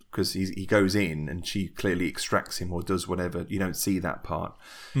out, because he goes in and she clearly extracts him or does whatever. You don't see that part,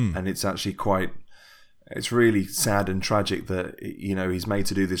 and it's actually it's really sad and tragic that he's made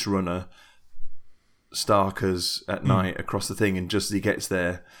to do this runner, Starkers at night across the thing, and just as he gets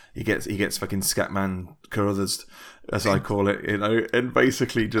there, he gets fucking Scatman Carruthers, as I call it, and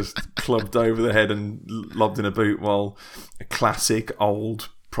basically just clubbed over the head and lobbed in a boot, while a classic old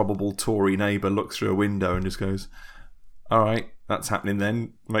probable Tory neighbour looks through a window and just goes, "All right, that's happening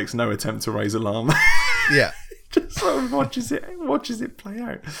then." Makes no attempt to raise alarm. Yeah. Just sort of watches it play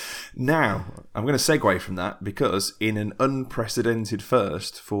out. Now, I'm going to segue from that, because in an unprecedented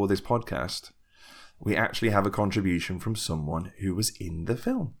first for this podcast, we actually have a contribution from someone who was in the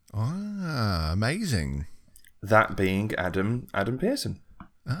film. Ah, amazing. That being Adam Pearson.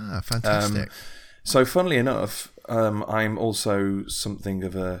 Ah, fantastic. So, funnily enough, I'm also something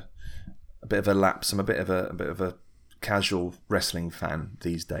of a bit of a lapse. I'm a bit of a casual wrestling fan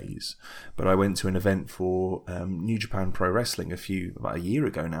these days, but I went to an event for New Japan Pro Wrestling about a year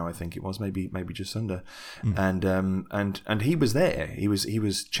ago now, I think it was, maybe just under, and he was there. He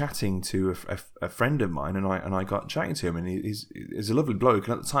was chatting to a friend of mine, and I got chatting to him, and he's a lovely bloke.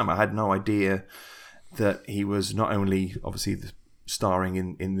 And at the time, I had no idea that he was not only obviously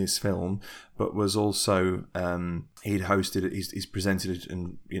starring in this film, but was also he'd hosted it, he's presented it,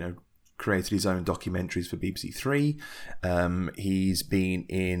 and created his own documentaries for BBC Three. He's been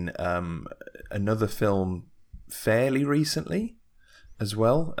in another film fairly recently as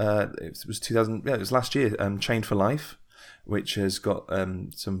well. It was 2000. Yeah, it was last year. Chained for Life, which has got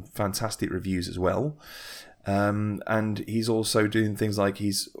some fantastic reviews as well. And he's also doing things like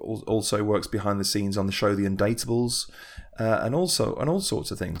he's also works behind the scenes on the show The Undateables, and all sorts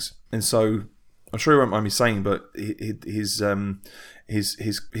of things. And so I'm sure he won't mind me saying, but his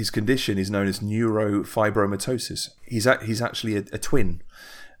condition is known as neurofibromatosis. He's actually a twin,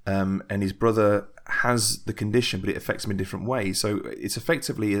 and his brother has the condition, but it affects him in different ways. So it's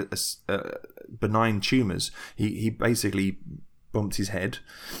effectively a benign tumours. He basically bumped his head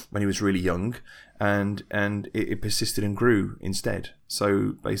when he was really young, and it persisted and grew instead.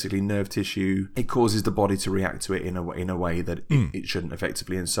 So basically, nerve tissue, it causes the body to react to it in a way that it shouldn't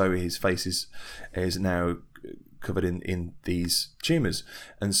effectively, and so his face is now covered in these tumours.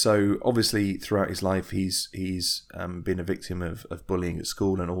 And so obviously throughout his life he's been a victim of bullying at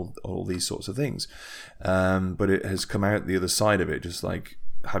school and all these sorts of things, but it has come out the other side of it, just like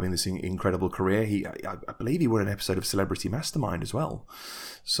having this incredible career. I believe he won an episode of Celebrity Mastermind as well.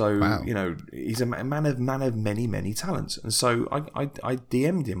 So wow. He's a man of many talents. And so I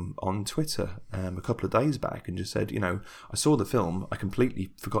DM'd him on Twitter a couple of days back and just said, I saw the film, I completely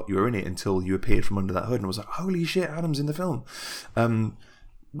forgot you were in it until you appeared from under that hood, and I was like, holy shit, Adam's in the film.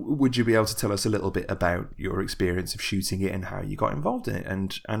 Would you be able to tell us a little bit about your experience of shooting it and how you got involved in it?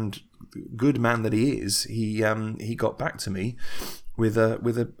 And good man that he is, he got back to me with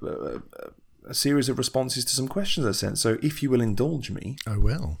a series of responses to some questions I sent. So if you will indulge me, I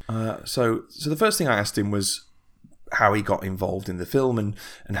will. So the first thing I asked him was how he got involved in the film and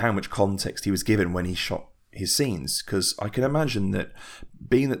how much context he was given when he shot his scenes, because I can imagine that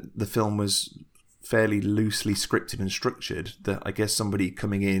being that the film was fairly loosely scripted and structured, that I guess somebody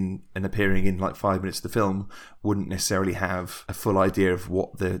coming in and appearing in like 5 minutes of the film wouldn't necessarily have a full idea of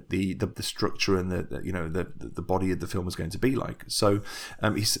what the structure and the body of the film was going to be like. So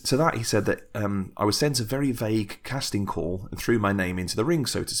he said that I was sent a very vague casting call and threw my name into the ring,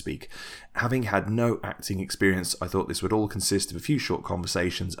 so to speak. Having had no acting experience, I thought this would all consist of a few short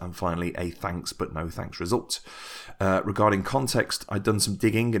conversations and finally a thanks but no thanks result. Regarding context, I'd done some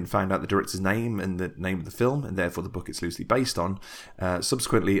digging and found out the director's name and the name of the film, and therefore the book it's loosely based on.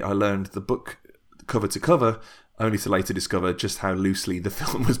 Subsequently, I learned the book cover to cover, only to later discover just how loosely the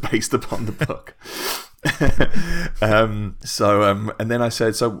film was based upon the book. And then I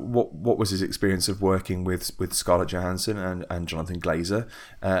said, so what was his experience of working with Scarlett Johansson and Jonathan Glazer,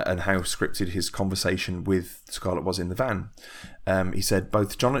 and how scripted his conversation with Scarlett was in the van. He said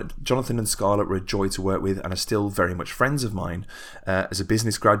both Jonathan and Scarlett were a joy to work with and are still very much friends of mine. As a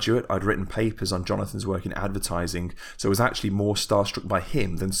business graduate, I'd written papers on Jonathan's work in advertising, so I was actually more starstruck by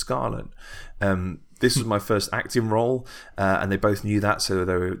him than Scarlett. This was my first acting role, and they both knew that, so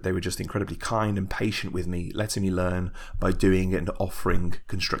they were just incredibly kind and patient with me, letting me learn by doing it and offering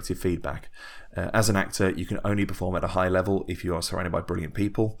constructive feedback. As an actor, you can only perform at a high level if you are surrounded by brilliant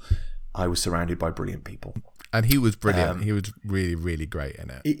people. I was surrounded by brilliant people. And he was brilliant. He was really, really great in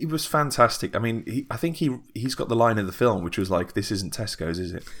it. It was fantastic. I mean, I think he's got the line in the film, which was like, "This isn't Tesco's,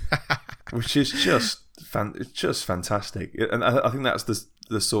 is it?" Which is just fantastic. And I think that's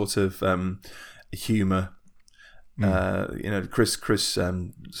the sort of humour. Chris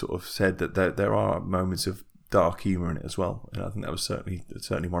sort of said that there are moments of dark humour in it as well. And I think that was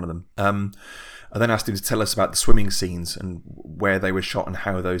certainly one of them. I then asked him to tell us about the swimming scenes and where they were shot and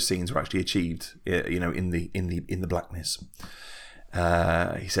how those scenes were actually achieved, in the blackness.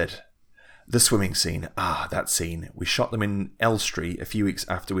 He said, "The swimming scene, that scene. We shot them in Elstree a few weeks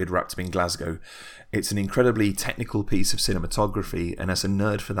after we had wrapped them in Glasgow. It's an incredibly technical piece of cinematography, and as a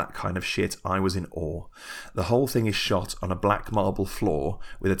nerd for that kind of shit, I was in awe. The whole thing is shot on a black marble floor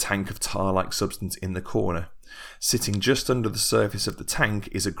with a tank of tar-like substance in the corner. Sitting just under the surface of the tank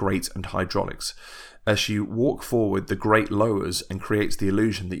is a grate and hydraulics. As you walk forward, the grate lowers and creates the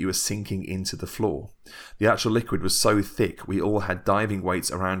illusion that you are sinking into the floor. The actual liquid was so thick, we all had diving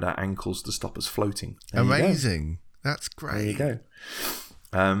weights around our ankles to stop us floating." Amazing. That's great. There you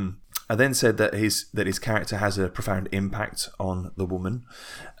go. I then said that his character has a profound impact on the woman.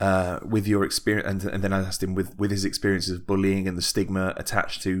 With your experience, and then I asked him with his experiences of bullying and the stigma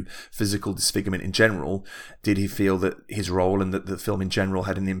attached to physical disfigurement in general, did he feel that his role and that the film in general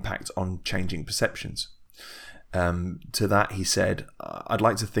had an impact on changing perceptions? To that he said, "I'd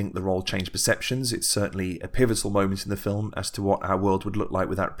like to think the role changed perceptions. It's certainly a pivotal moment in the film as to what our world would look like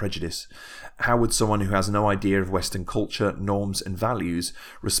without prejudice. How would someone who has no idea of Western culture, norms and values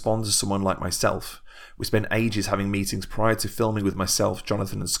respond to someone like myself? We spent ages having meetings prior to filming with myself,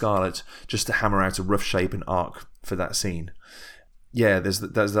 Jonathan and Scarlett, just to hammer out a rough shape and arc for that scene." Yeah, there's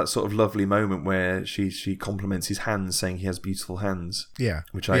that sort of lovely moment where she compliments his hands, saying he has beautiful hands. Yeah,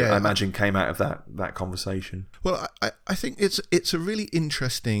 which I imagine came out of that conversation. Well, I think it's a really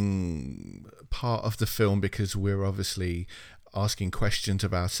interesting part of the film because we're obviously asking questions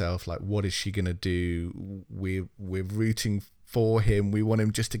of ourselves, like what is she going to do? We're rooting for him. We want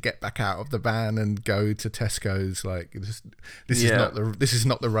him just to get back out of the van and go to Tesco's. Like this is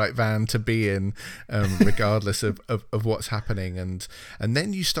not the right van to be in, regardless of what's happening. And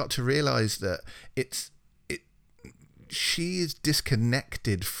then you start to realize that she is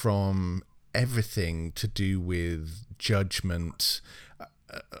disconnected from everything to do with judgment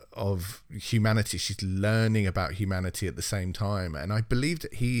of humanity. She's learning about humanity at the same time, and I believe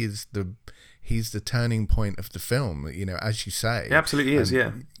that he's the turning point of the film, as you say. It absolutely is,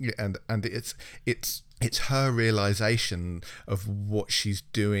 yeah. And it's her realization of what she's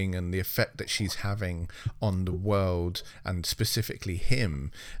doing and the effect that she's having on the world, and specifically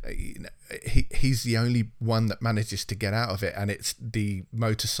him. He's the only one that manages to get out of it, and it's the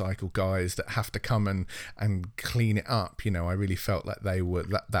motorcycle guys that have to come and clean it up. I really felt like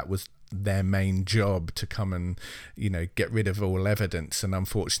that was their main job, to come and get rid of all evidence. And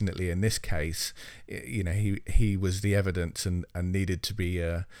unfortunately in this case, he was the evidence and needed to be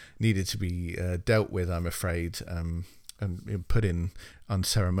dealt with, I'm afraid, and put in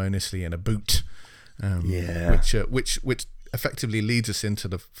unceremoniously in a boot, which effectively leads us into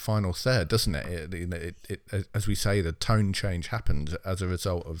the final third, doesn't it? It as we say, the tone change happened as a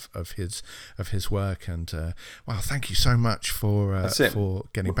result of his work. And wow, thank you so much for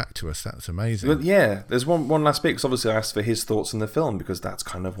getting back to us. That's amazing. But yeah, there's one last bit, because obviously I asked for his thoughts on the film, because that's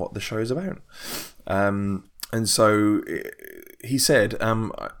kind of what the show's about. And so he said,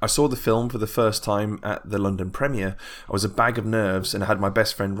 I saw the film for the first time at the London premiere. I was a bag of nerves and I had my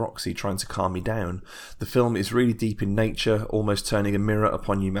best friend Roxy trying to calm me down. The film is really deep in nature, almost turning a mirror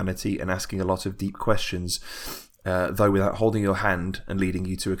upon humanity and asking a lot of deep questions, though without holding your hand and leading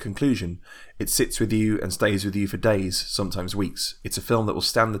you to a conclusion. It sits with you and stays with you for days, sometimes weeks. It's a film that will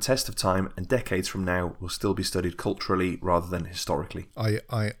stand the test of time, and decades from now will still be studied culturally rather than historically.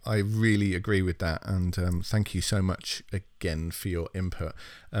 I really agree with that, and thank you so much again for your input.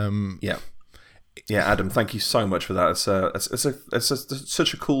 Yeah, Adam, thank you so much for that. It's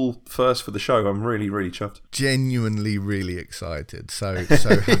such a cool first for the show. I'm really, really chuffed. Genuinely, really excited. So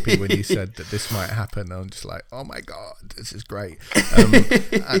happy when you said that this might happen. I'm just like, oh my God, this is great.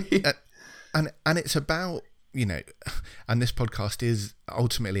 And it's about, and this podcast is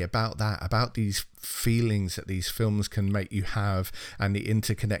ultimately about that, about these feelings that these films can make you have, and the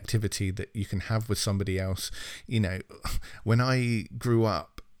interconnectivity that you can have with somebody else. When I grew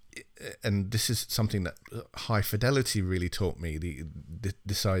up, and this is something that High Fidelity really taught me,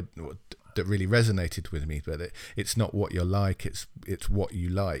 this side that really resonated with me, but it's not what you're like, it's what you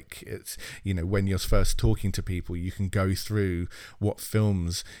like. It's, when you're first talking to people, you can go through what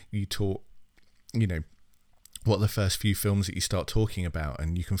films you taught, what the first few films that you start talking about,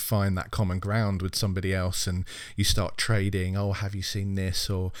 and you can find that common ground with somebody else, and you start trading, oh, have you seen this,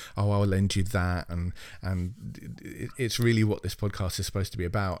 or oh, I'll lend you that, and it's really what this podcast is supposed to be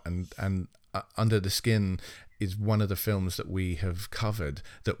about. And Under the Skin is one of the films that we have covered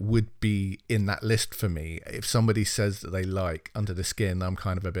that would be in that list for me. If somebody says that they like Under the Skin, I'm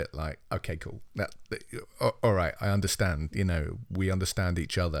kind of a bit like, okay, cool. All right, I understand. We understand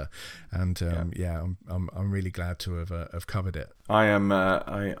each other, and I'm really glad to have covered it. I am.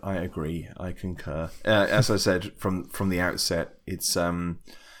 I agree. I concur. As I said from the outset,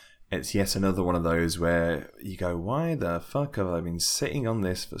 it's yet another one of those where you go, why the fuck have I been sitting on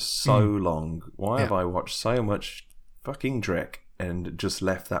this for so long? Why have I watched so much fucking Drek and just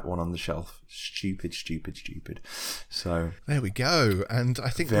left that one on the shelf? Stupid. So there we go. And I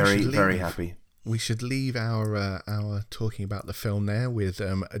think very happy. We should leave our talking about the film there with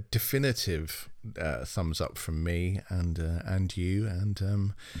a definitive thumbs up from me and you, and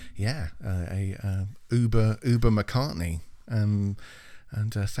a Uber McCartney.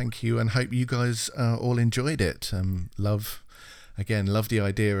 And thank you, and hope you guys all enjoyed it. Love the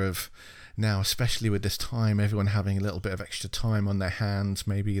idea of now, especially with this time, everyone having a little bit of extra time on their hands.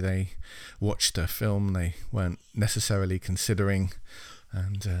 Maybe they watched a film they weren't necessarily considering,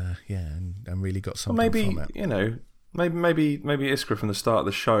 and really got something from it. Maybe Iskra from the start of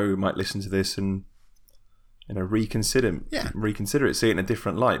the show might listen to this and reconsider it, see it in a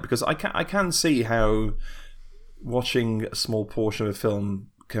different light, because I can see how watching a small portion of a film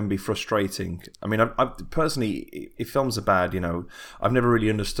can be frustrating. I mean, I personally, if films are bad, I've never really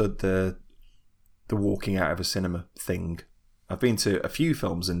understood the walking out of a cinema thing. I've been to a few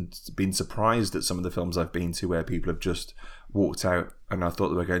films and been surprised at some of the films I've been to where people have just walked out and I thought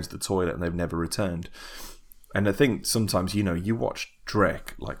they were going to the toilet and they've never returned. And I think sometimes, you watch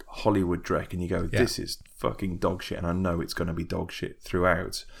Drek, like Hollywood Drek, and you go, this is fucking dog shit, and I know it's going to be dog shit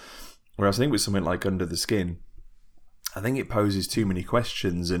throughout. Whereas I think with something like Under the Skin, I think it poses too many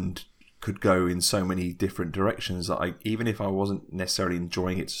questions and could go in so many different directions that even if I wasn't necessarily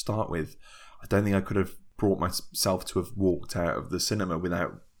enjoying it to start with, I don't think I could have brought myself to have walked out of the cinema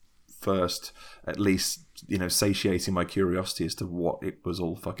without first at least satiating my curiosity as to what it was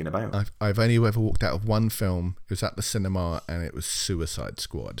all fucking about. I've only ever walked out of one film. It was at the cinema, and it was Suicide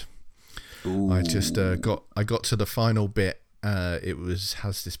Squad. Ooh. I just got to the final bit. It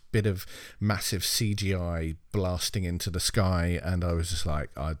has this bit of massive CGI blasting into the sky, and I was just like,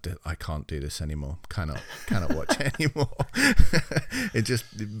 I can't do this anymore. Cannot watch it anymore.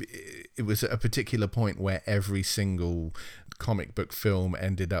 It was at a particular point where every single comic book film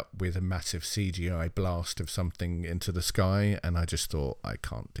ended up with a massive CGI blast of something into the sky, and I just thought, I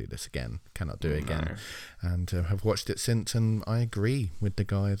can't do this again. Cannot do it again. And have watched it since, and I agree with the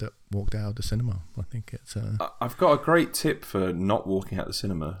guy that walked out of the cinema. I think it's I've got a great tip for not walking out the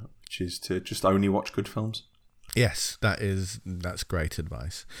cinema, which is to just only watch good films. Yes, that's great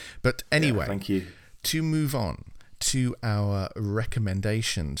advice. But anyway, thank you. To move on to our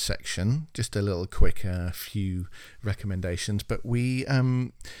recommendation section, just a little quick few recommendations. But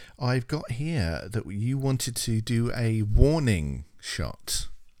I've got here that you wanted to do a warning shot,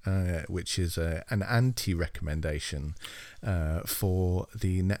 which is an anti-recommendation for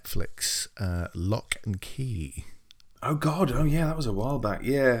the Netflix Lock and Key. Oh God! Oh yeah, that was a while back.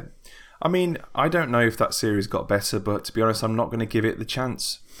 Yeah, I mean, I don't know if that series got better, but to be honest, I'm not going to give it the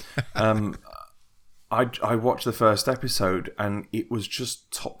chance. I watched the first episode, and it was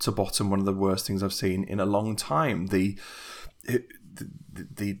just top to bottom one of the worst things I've seen in a long time. The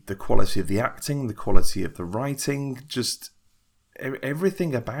quality of the acting, the quality of the writing, just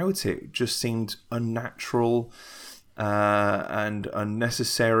everything about it just seemed unnatural and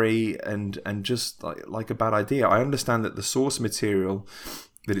unnecessary and just like a bad idea. I understand that the source material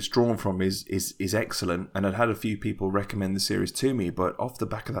that it's drawn from is excellent, and I'd had a few people recommend the series to me, but off the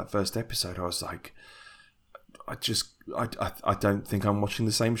back of that first episode, I was like, I don't think I'm watching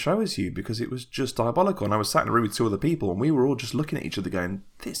the same show as you, because it was just diabolical. And I was sat in a room with two other people, and we were all just looking at each other going,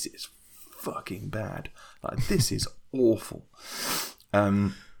 this is fucking bad. Like, this is awful.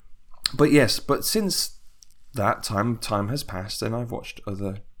 But since that time has passed, and I've watched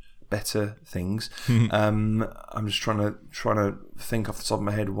other better things. I'm just trying to think off the top of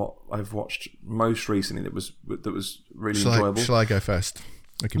my head what I've watched most recently that was really enjoyable. Shall I go first?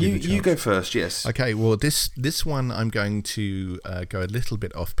 You go first, yes. Okay, well, this one I'm going to go a little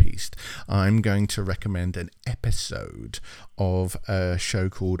bit off-piste. I'm going to recommend an episode of a show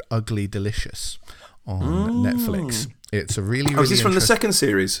called Ugly Delicious on Netflix. It's a really is this from the second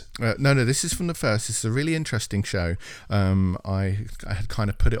series? No, this is from the first. It's a really interesting show. I had kind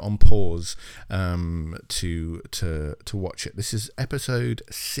of put it on pause to watch it. This is episode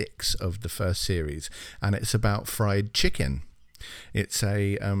 6 of the first series, and it's about fried chicken. It's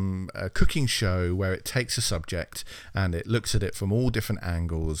a cooking show where it takes a subject and it looks at it from all different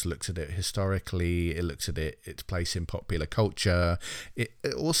angles, looks at it historically, it looks at its place in popular culture. It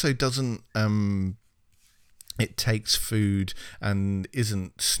also doesn't... it takes food and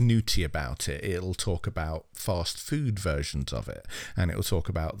isn't snooty about it. It'll talk about fast food versions of it, and it'll talk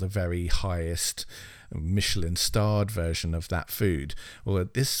about the very highest Michelin-starred version of that food. Well,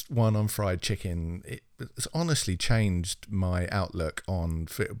 this one on fried chicken, it's honestly changed my outlook on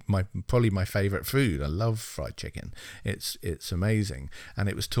probably my favorite food. I love fried chicken. It's amazing. And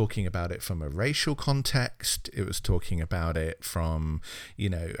it was talking about it from a racial context. It was talking about it from,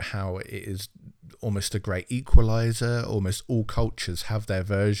 how it is almost a great equalizer. Almost all cultures have their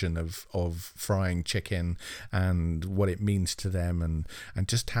version of frying chicken and what it means to them, and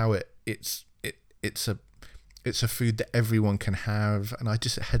just how it's a food that everyone can have, and I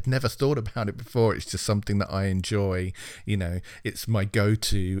just had never thought about it before. It's just something that I enjoy. It's my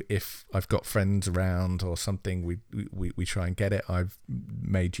go-to if I've got friends around or something. We try and get it. I've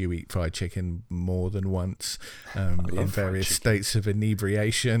made you eat fried chicken more than once in various states of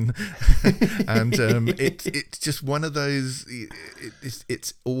inebriation, and it's just one of those.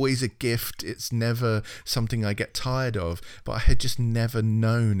 It's always a gift. It's never something I get tired of. But I had just never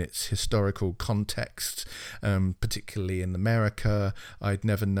known its historical context. Particularly in America, I'd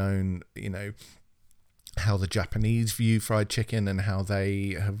never known, how the Japanese view fried chicken and how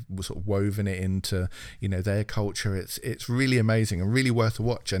they have sort of woven it into, their culture. It's really amazing and really worth a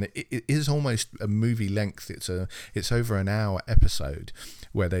watch. And it is almost a movie length. It's over an hour episode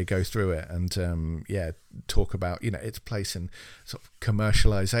where they go through it and talk about its place in sort of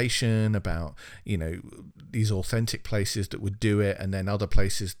commercialization, about these authentic places that would do it, and then other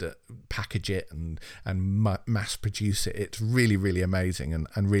places that package it and mass produce it. It's really, really amazing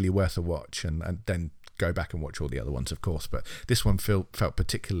and really worth a watch, and then go back and watch all the other ones, of course, but this one felt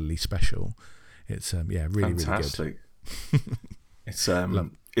particularly special. It's really fantastic. Really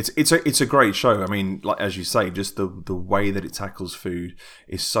good. It's a great show. I mean, like as you say, just the way that it tackles food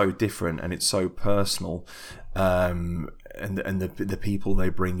is so different and it's so personal, and the people they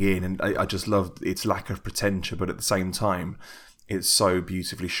bring in, and I just love its lack of pretension, but at the same time, it's so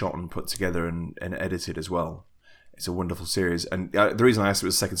beautifully shot and put together and edited as well. It's a wonderful series, and the reason I asked if it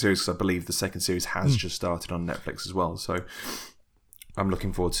was a second series because I believe the second series has just started on Netflix as well. So I'm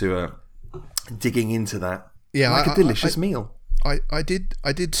looking forward to digging into that. Yeah, like a delicious meal. I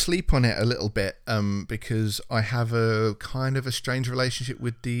did sleep on it a little bit because I have a kind of a strange relationship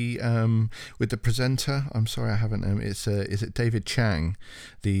with the presenter. I'm sorry, I haven't. Is it David Chang,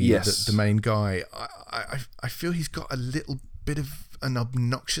 the main guy? I feel he's got a little bit of an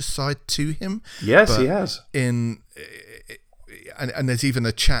obnoxious side to him. Yes, he has. And there's even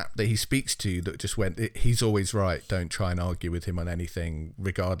a chap that he speaks to that just went, he's always right. Don't try and argue with him on anything,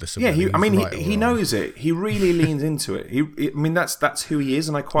 regardless of. Yeah, he knows it. He really leans into it. That's who he is,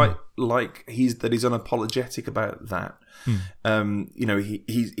 and I quite like he's unapologetic about that.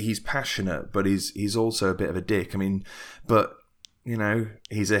 He's passionate, but he's also a bit of a dick. But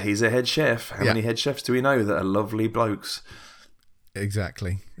he's a head chef. How many head chefs do we know that are lovely blokes?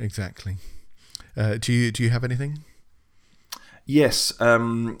 Exactly. Do you have anything? Yes,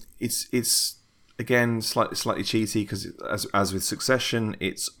 it's again slightly cheaty because as with Succession,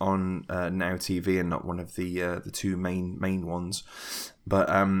 it's on Now TV and not one of the two main ones. But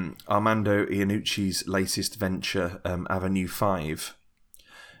Armando Iannucci's latest venture, Avenue 5,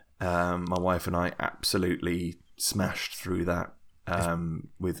 my wife and I absolutely smashed through that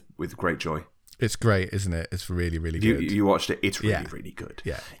with great joy. It's great, isn't it? It's really, really good. You watched it. It's really, really good.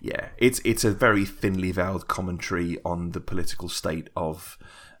 Yeah. It's a very thinly veiled commentary on the political state of,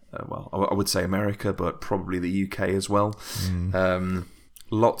 I would say America, but probably the UK as well.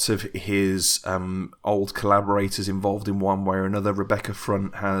 Lots of his old collaborators involved in one way or another. Rebecca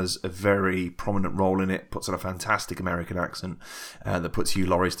Front has a very prominent role in it, puts on a fantastic American accent that puts Hugh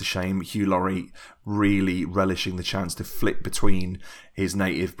Laurie's to shame. Hugh Laurie really relishing the chance to flip between his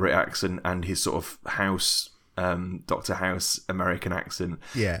native Brit accent and his sort of House, Dr. House American accent.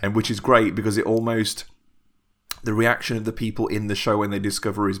 Yeah. And which is great because it almost... The reaction of the people in the show when they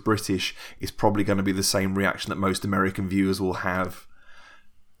discover he's British is probably going to be the same reaction that most American viewers will have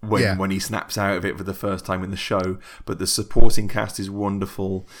when he snaps out of it for the first time in the show. But the supporting cast is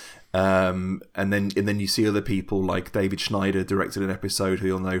wonderful, and then you see other people like David Schneider directed an episode who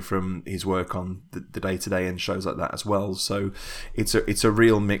you'll know from his work on the Day Today and shows like that as well. So it's a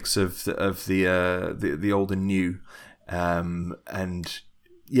real mix of the old and new, and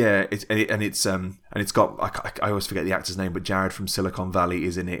Yeah, it's got I always forget the actor's name, but Jared from Silicon Valley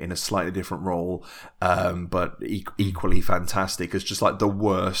is in it in a slightly different role, but equally fantastic as just like the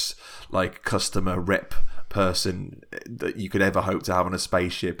worst like customer rep person that you could ever hope to have on a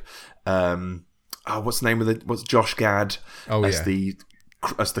spaceship. What's the name of what's Josh Gad as the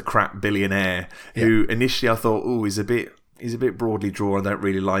crap billionaire who initially I thought he's a bit broadly drawn. I don't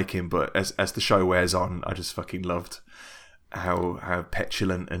really like him, but as the show wears on, I just fucking loved how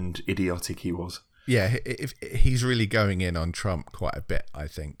petulant and idiotic he was. Yeah, he's really going in on Trump quite a bit. I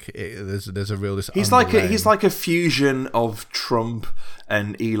think there's a real. He's like a fusion of Trump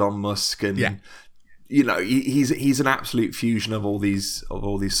and Elon Musk, and he's an absolute fusion of all these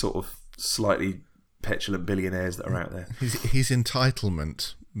sort of slightly petulant billionaires that are out there. He's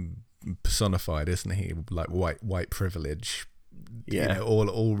entitlement personified, isn't he? Like white privilege. Yeah,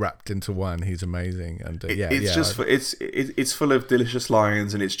 all wrapped into one. He's amazing, and it's full of delicious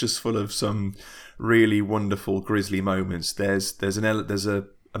lines, and it's just full of some really wonderful grisly moments. There's a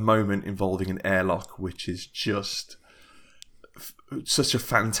moment involving an airlock, which is just such a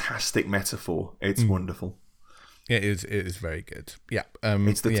fantastic metaphor. It's wonderful. It is very good. Yeah.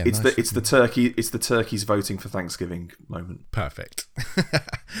 It's the turkeys voting for Thanksgiving moment. Perfect.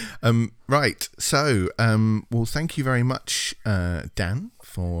 Right. So, well, thank you very much, Dan,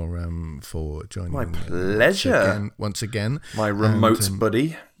 for joining. My pleasure. Once again. My remote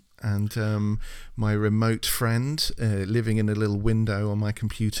buddy. And my remote friend living in a little window on my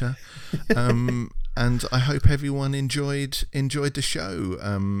computer. And I hope everyone enjoyed the show.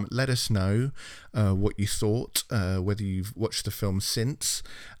 Let us know what you thought, whether you've watched the film since,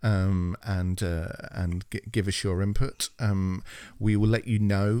 and give us your input. We will let you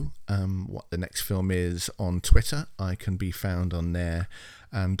know what the next film is on Twitter. I can be found on there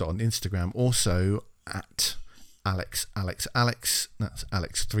and on Instagram also at Alex. That's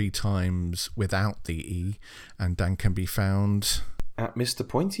Alex 3 times without the E, and Dan can be found at Mr.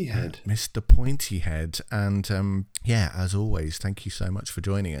 Pointyhead. Mr. Pointyhead. And as always, thank you so much for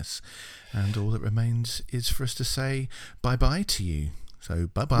joining us. And all that remains is for us to say bye-bye to you. So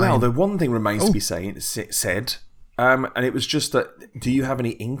bye-bye. Well, the one thing remains to be said, and it was just that, do you have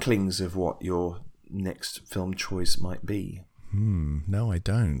any inklings of what your next film choice might be? No, I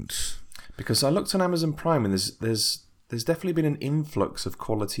don't. Because I looked on Amazon Prime, and there's definitely been an influx of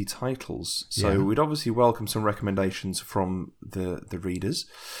quality titles. So we'd obviously welcome some recommendations from the readers.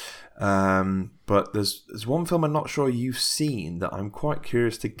 But there's one film I'm not sure you've seen that I'm quite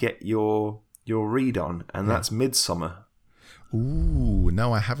curious to get your read on, and that's Midsommar. Ooh,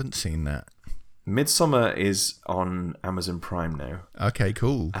 no, I haven't seen that. Midsommar is on Amazon Prime now. Okay,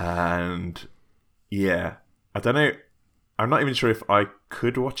 cool. And yeah, I don't know. I'm not even sure if I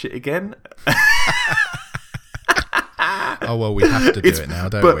could watch it again. Oh well, we have to do it now,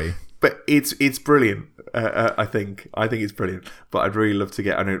 don't we? But it's brilliant. I think it's brilliant. But I'd really love to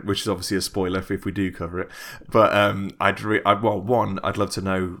get, which is obviously a spoiler if we do cover it. But I'd love to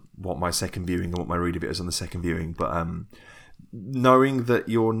know what my second viewing and what my read of it is on the second viewing. But knowing that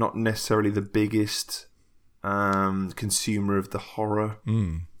you're not necessarily the biggest consumer of the horror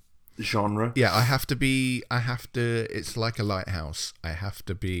genre. Yeah, it's like a lighthouse. I have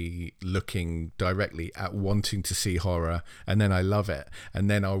to be looking directly at wanting to see horror, and then I love it, and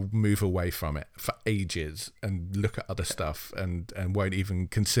then I'll move away from it for ages and look at other stuff and won't even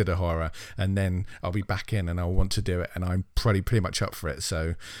consider horror, and then I'll be back in and I'll want to do it, and I'm pretty much up for it.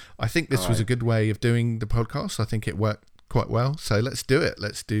 So I think this was a good way of doing the podcast. I think it worked quite well. So let's do it.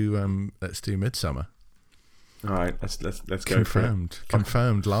 Let's do Midsommar. All right, let's go for it.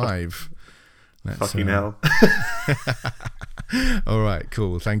 Confirmed live. Fucking hell. All right,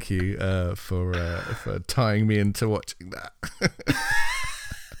 cool. Thank you for tying me into watching that.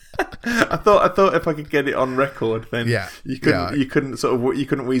 I thought if I could get it on record, then you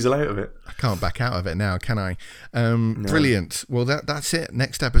couldn't weasel out of it. I can't back out of it now, can I? No. Brilliant. Well, that's it.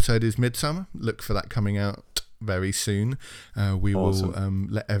 Next episode is Midsommar. Look for that coming out very soon. We will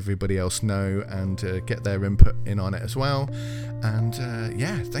let everybody else know and get their input in on it as well. And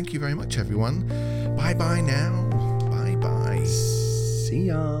thank you very much, everyone. Bye bye now. Bye bye. See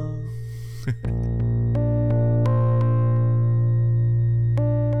ya.